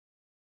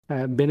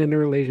 have been in a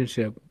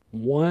relationship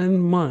 1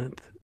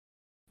 month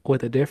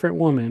with a different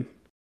woman,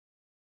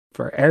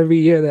 for every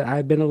year that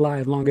I've been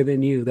alive longer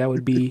than you, that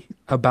would be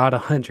about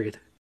 100.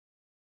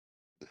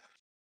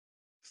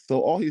 So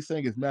all he's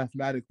saying is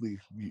mathematically,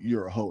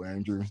 you're a hoe,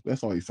 Andrew.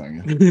 That's all he's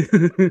saying.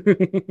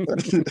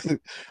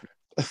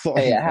 That's all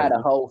Hey, he's I had a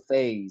saying. whole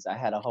phase.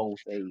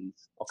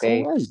 Okay.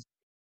 It's all right.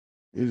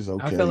 It is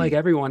okay. I feel like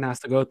everyone has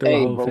to go through a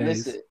Hey, whole bro,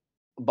 phase. listen.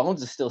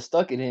 Bones is still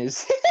stuck in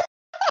his.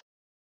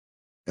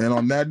 And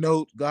on that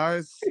note,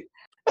 guys,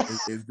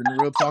 it's been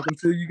real talking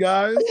to you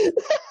guys.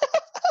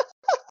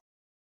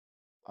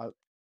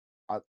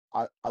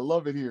 I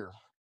love it here.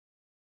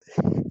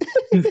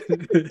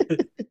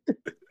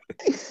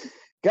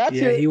 Gotcha.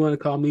 Yeah, he want to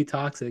call me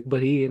toxic,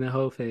 but he in a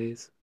whole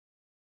phase.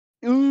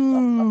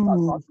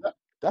 Ooh.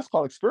 That's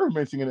called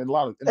experimenting in a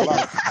lot of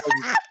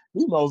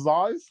females'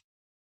 eyes.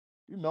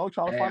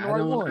 Trying to find the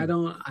right one.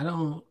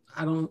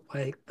 I don't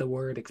like the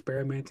word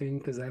experimenting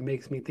because that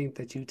makes me think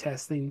that you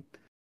testing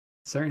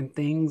certain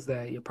things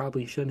that you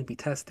probably shouldn't be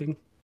testing.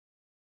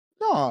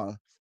 Nah,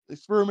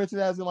 experimenting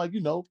as in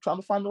trying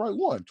to find the right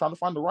one, trying to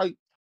find the right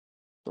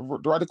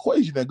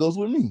equation that goes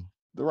with me,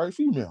 the right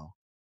female.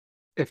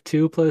 If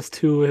 2 +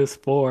 2 is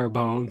 4,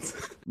 Bones.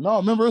 No,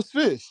 remember it's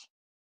fish.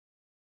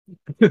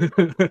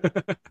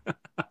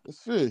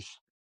 It's fish.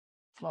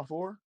 It's not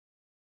 4.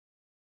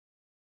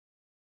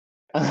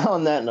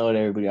 On that note,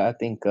 everybody, I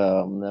think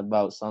that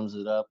about sums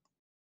it up.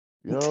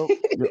 Yep.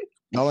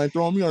 Y'all ain't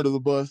throwing me under the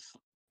bus.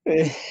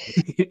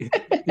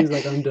 He's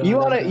like, I'm done. You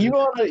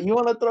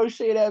wanna throw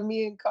shade at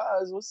me and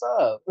Kaz? What's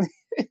up?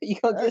 You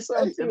gonna get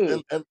some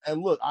too?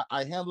 And look,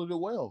 I handled it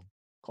well.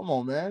 Come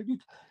on, man.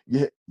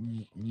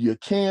 You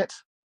can't.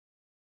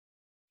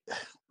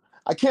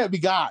 I can't be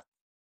God.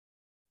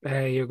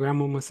 Hey, your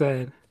grandmama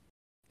said,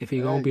 if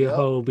you're gonna Hey, be a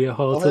hoe Go to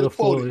ahead the and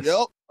quote it. fullest.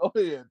 Yep. Go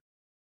ahead.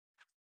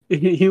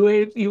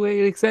 You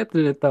ain't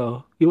accepting it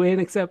though. You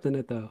ain't accepting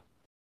it though.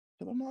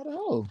 I'm not a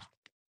hoe.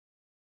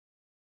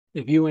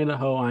 If you ain't a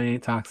hoe, I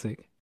ain't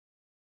toxic.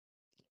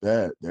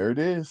 There it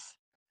is.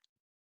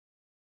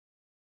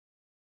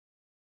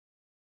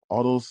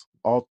 All those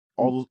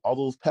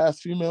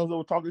past females that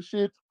were talking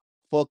shit,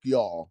 fuck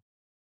y'all.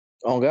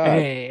 Oh God.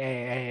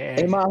 Hey.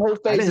 In my whole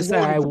face I didn't is say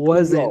I one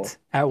wasn't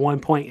at one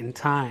point in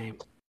time.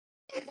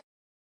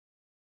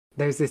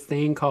 There's this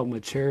thing called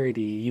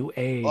maturity. You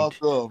age.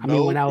 I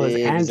mean, when I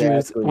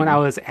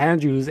was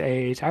Andrew's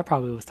age, I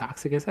probably was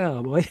toxic as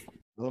hell, boy.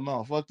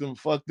 No, fuck them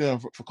for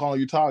calling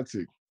you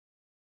toxic.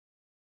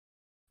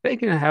 They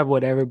can have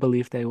whatever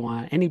belief they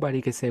want.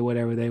 Anybody can say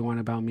whatever they want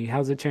about me.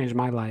 How's it change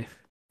my life?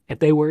 If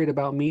they worried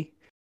about me,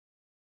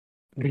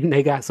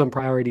 they got some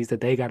priorities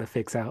that they got to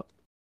fix out.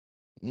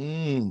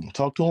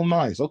 Talk to them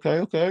nice.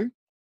 Okay.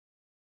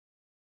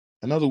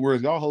 In other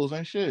words, y'all hoes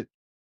ain't shit.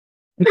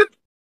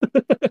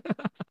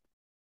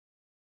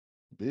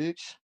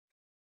 Bitch.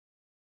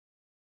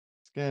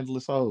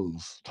 Scandalous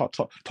hoes.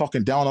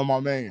 Talking down on my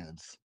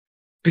mans.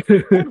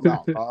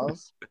 Out,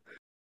 Oz.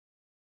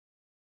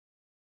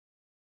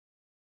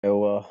 Yeah,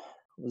 well,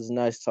 it was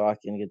nice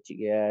talking with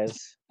you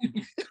guys.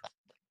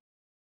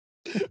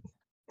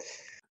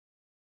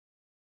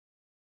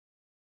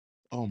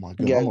 Oh my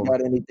God. You guys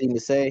got anything to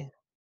say?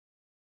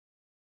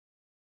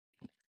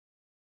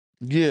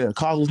 Yeah,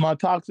 Kaz was not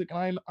toxic,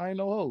 and I ain't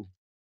no hoe.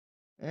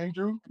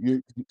 Andrew,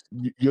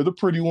 you're the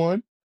pretty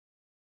one.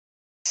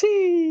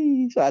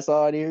 Sheesh, that's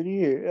all I need to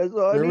hear. That's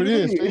all There I need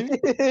it is, to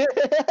hear.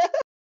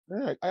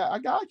 Yeah, I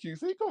got you.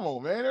 See, come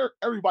on, man.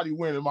 Everybody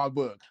win in my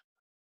book.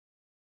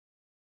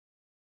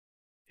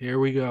 Here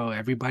we go.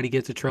 Everybody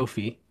gets a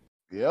trophy.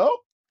 Yep.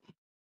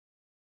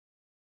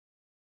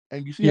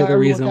 And you see You're how the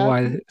reason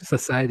why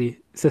happy?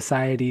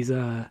 society's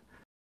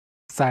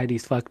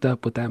fucked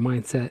up with that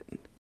mindset.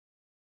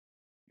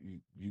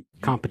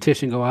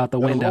 Competition go out the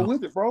window.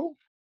 With it, bro.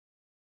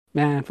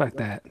 Man, fuck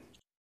that.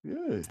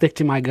 Yeah. Stick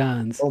to my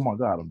guns. Oh my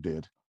God, I'm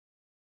dead.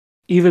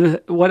 Even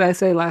what I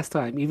say last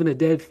time, even a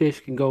dead fish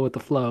can go with the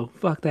flow.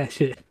 Fuck that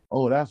shit.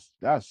 Oh, that's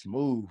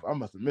smooth. I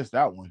must have missed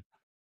that one.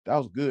 That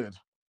was good.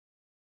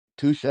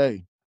 Touche.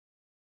 That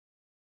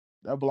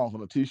belongs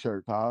on a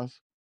t-shirt, Kaz.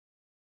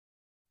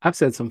 I've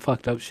said some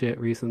fucked up shit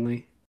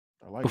recently.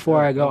 I like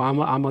Before that. I go, I'm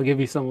gonna give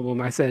you some of them.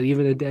 I said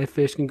even a dead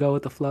fish can go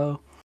with the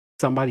flow.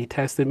 Somebody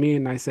tested me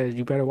and I said,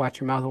 "You better watch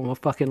your mouth on a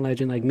fucking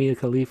legend like Mia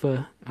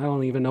Khalifa." I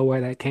don't even know where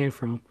that came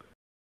from.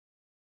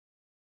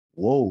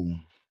 Whoa,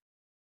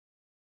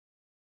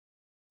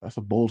 that's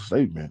a bold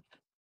statement.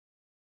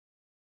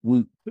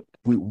 We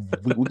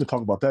can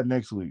talk about that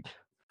next week.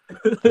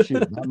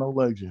 Shit, not no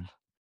legend.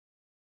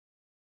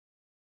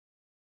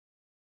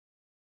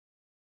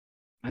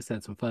 I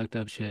said some fucked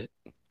up shit.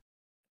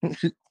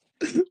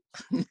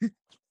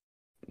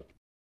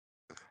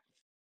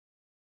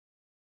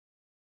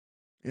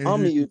 I'm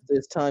gonna use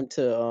this time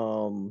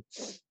to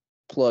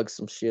plug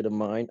some shit of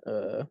mine.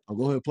 Oh,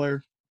 go ahead,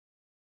 player.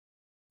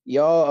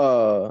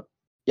 Y'all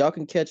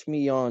can catch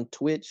me on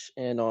Twitch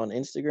and on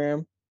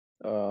Instagram.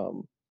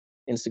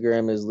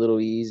 Instagram is Little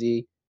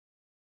Easy.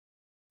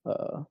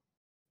 Well,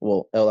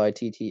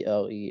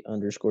 LITTLE_EAZY.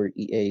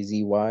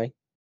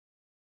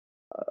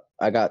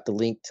 I got the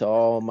link to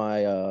all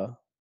my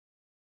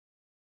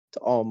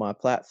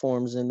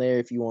platforms in there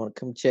if you want to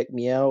come check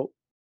me out.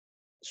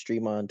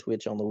 Stream on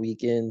Twitch on the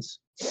weekends.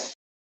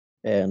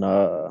 And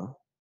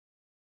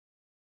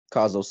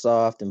Kazo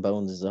Soft and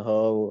Bones is a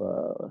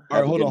hoe. All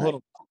right, hold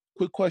on.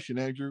 Quick question,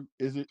 Andrew.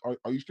 Is it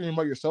are you streaming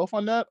by yourself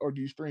on that, or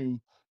do you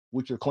stream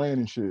with your clan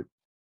and shit?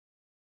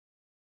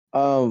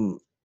 I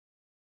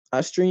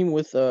stream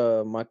with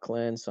my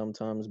clan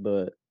sometimes,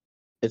 but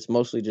it's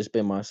mostly just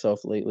been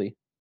myself lately.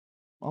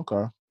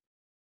 Okay.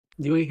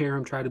 You ain't hear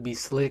him try to be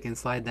slick and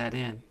slide that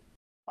in.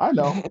 I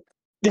know.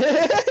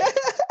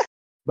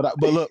 But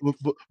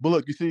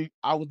look, you see,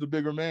 I was the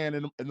bigger man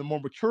and the more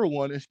mature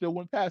one, and still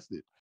went past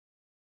it.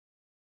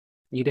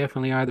 You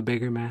definitely are the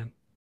bigger man.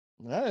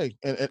 Hey,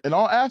 in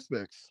all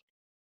aspects.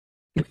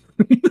 You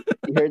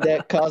heard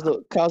that?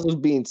 Kazo's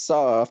being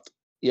soft.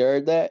 You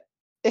heard that?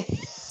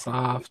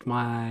 Soft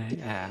my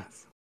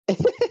ass.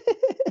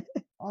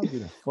 I'm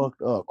getting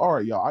fucked up. All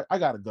right, y'all. I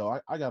gotta go.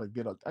 I gotta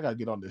get up. I gotta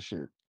get on this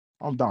shit.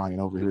 I'm dying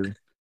over here.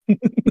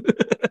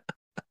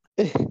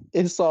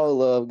 It's all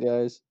love,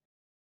 guys.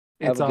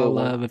 It's all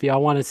love. If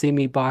y'all want to see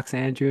me box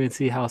Andrew and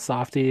see how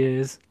soft he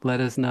is, let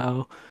us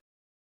know.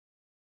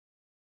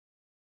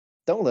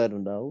 Don't let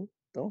him know.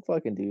 Don't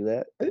fucking do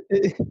that.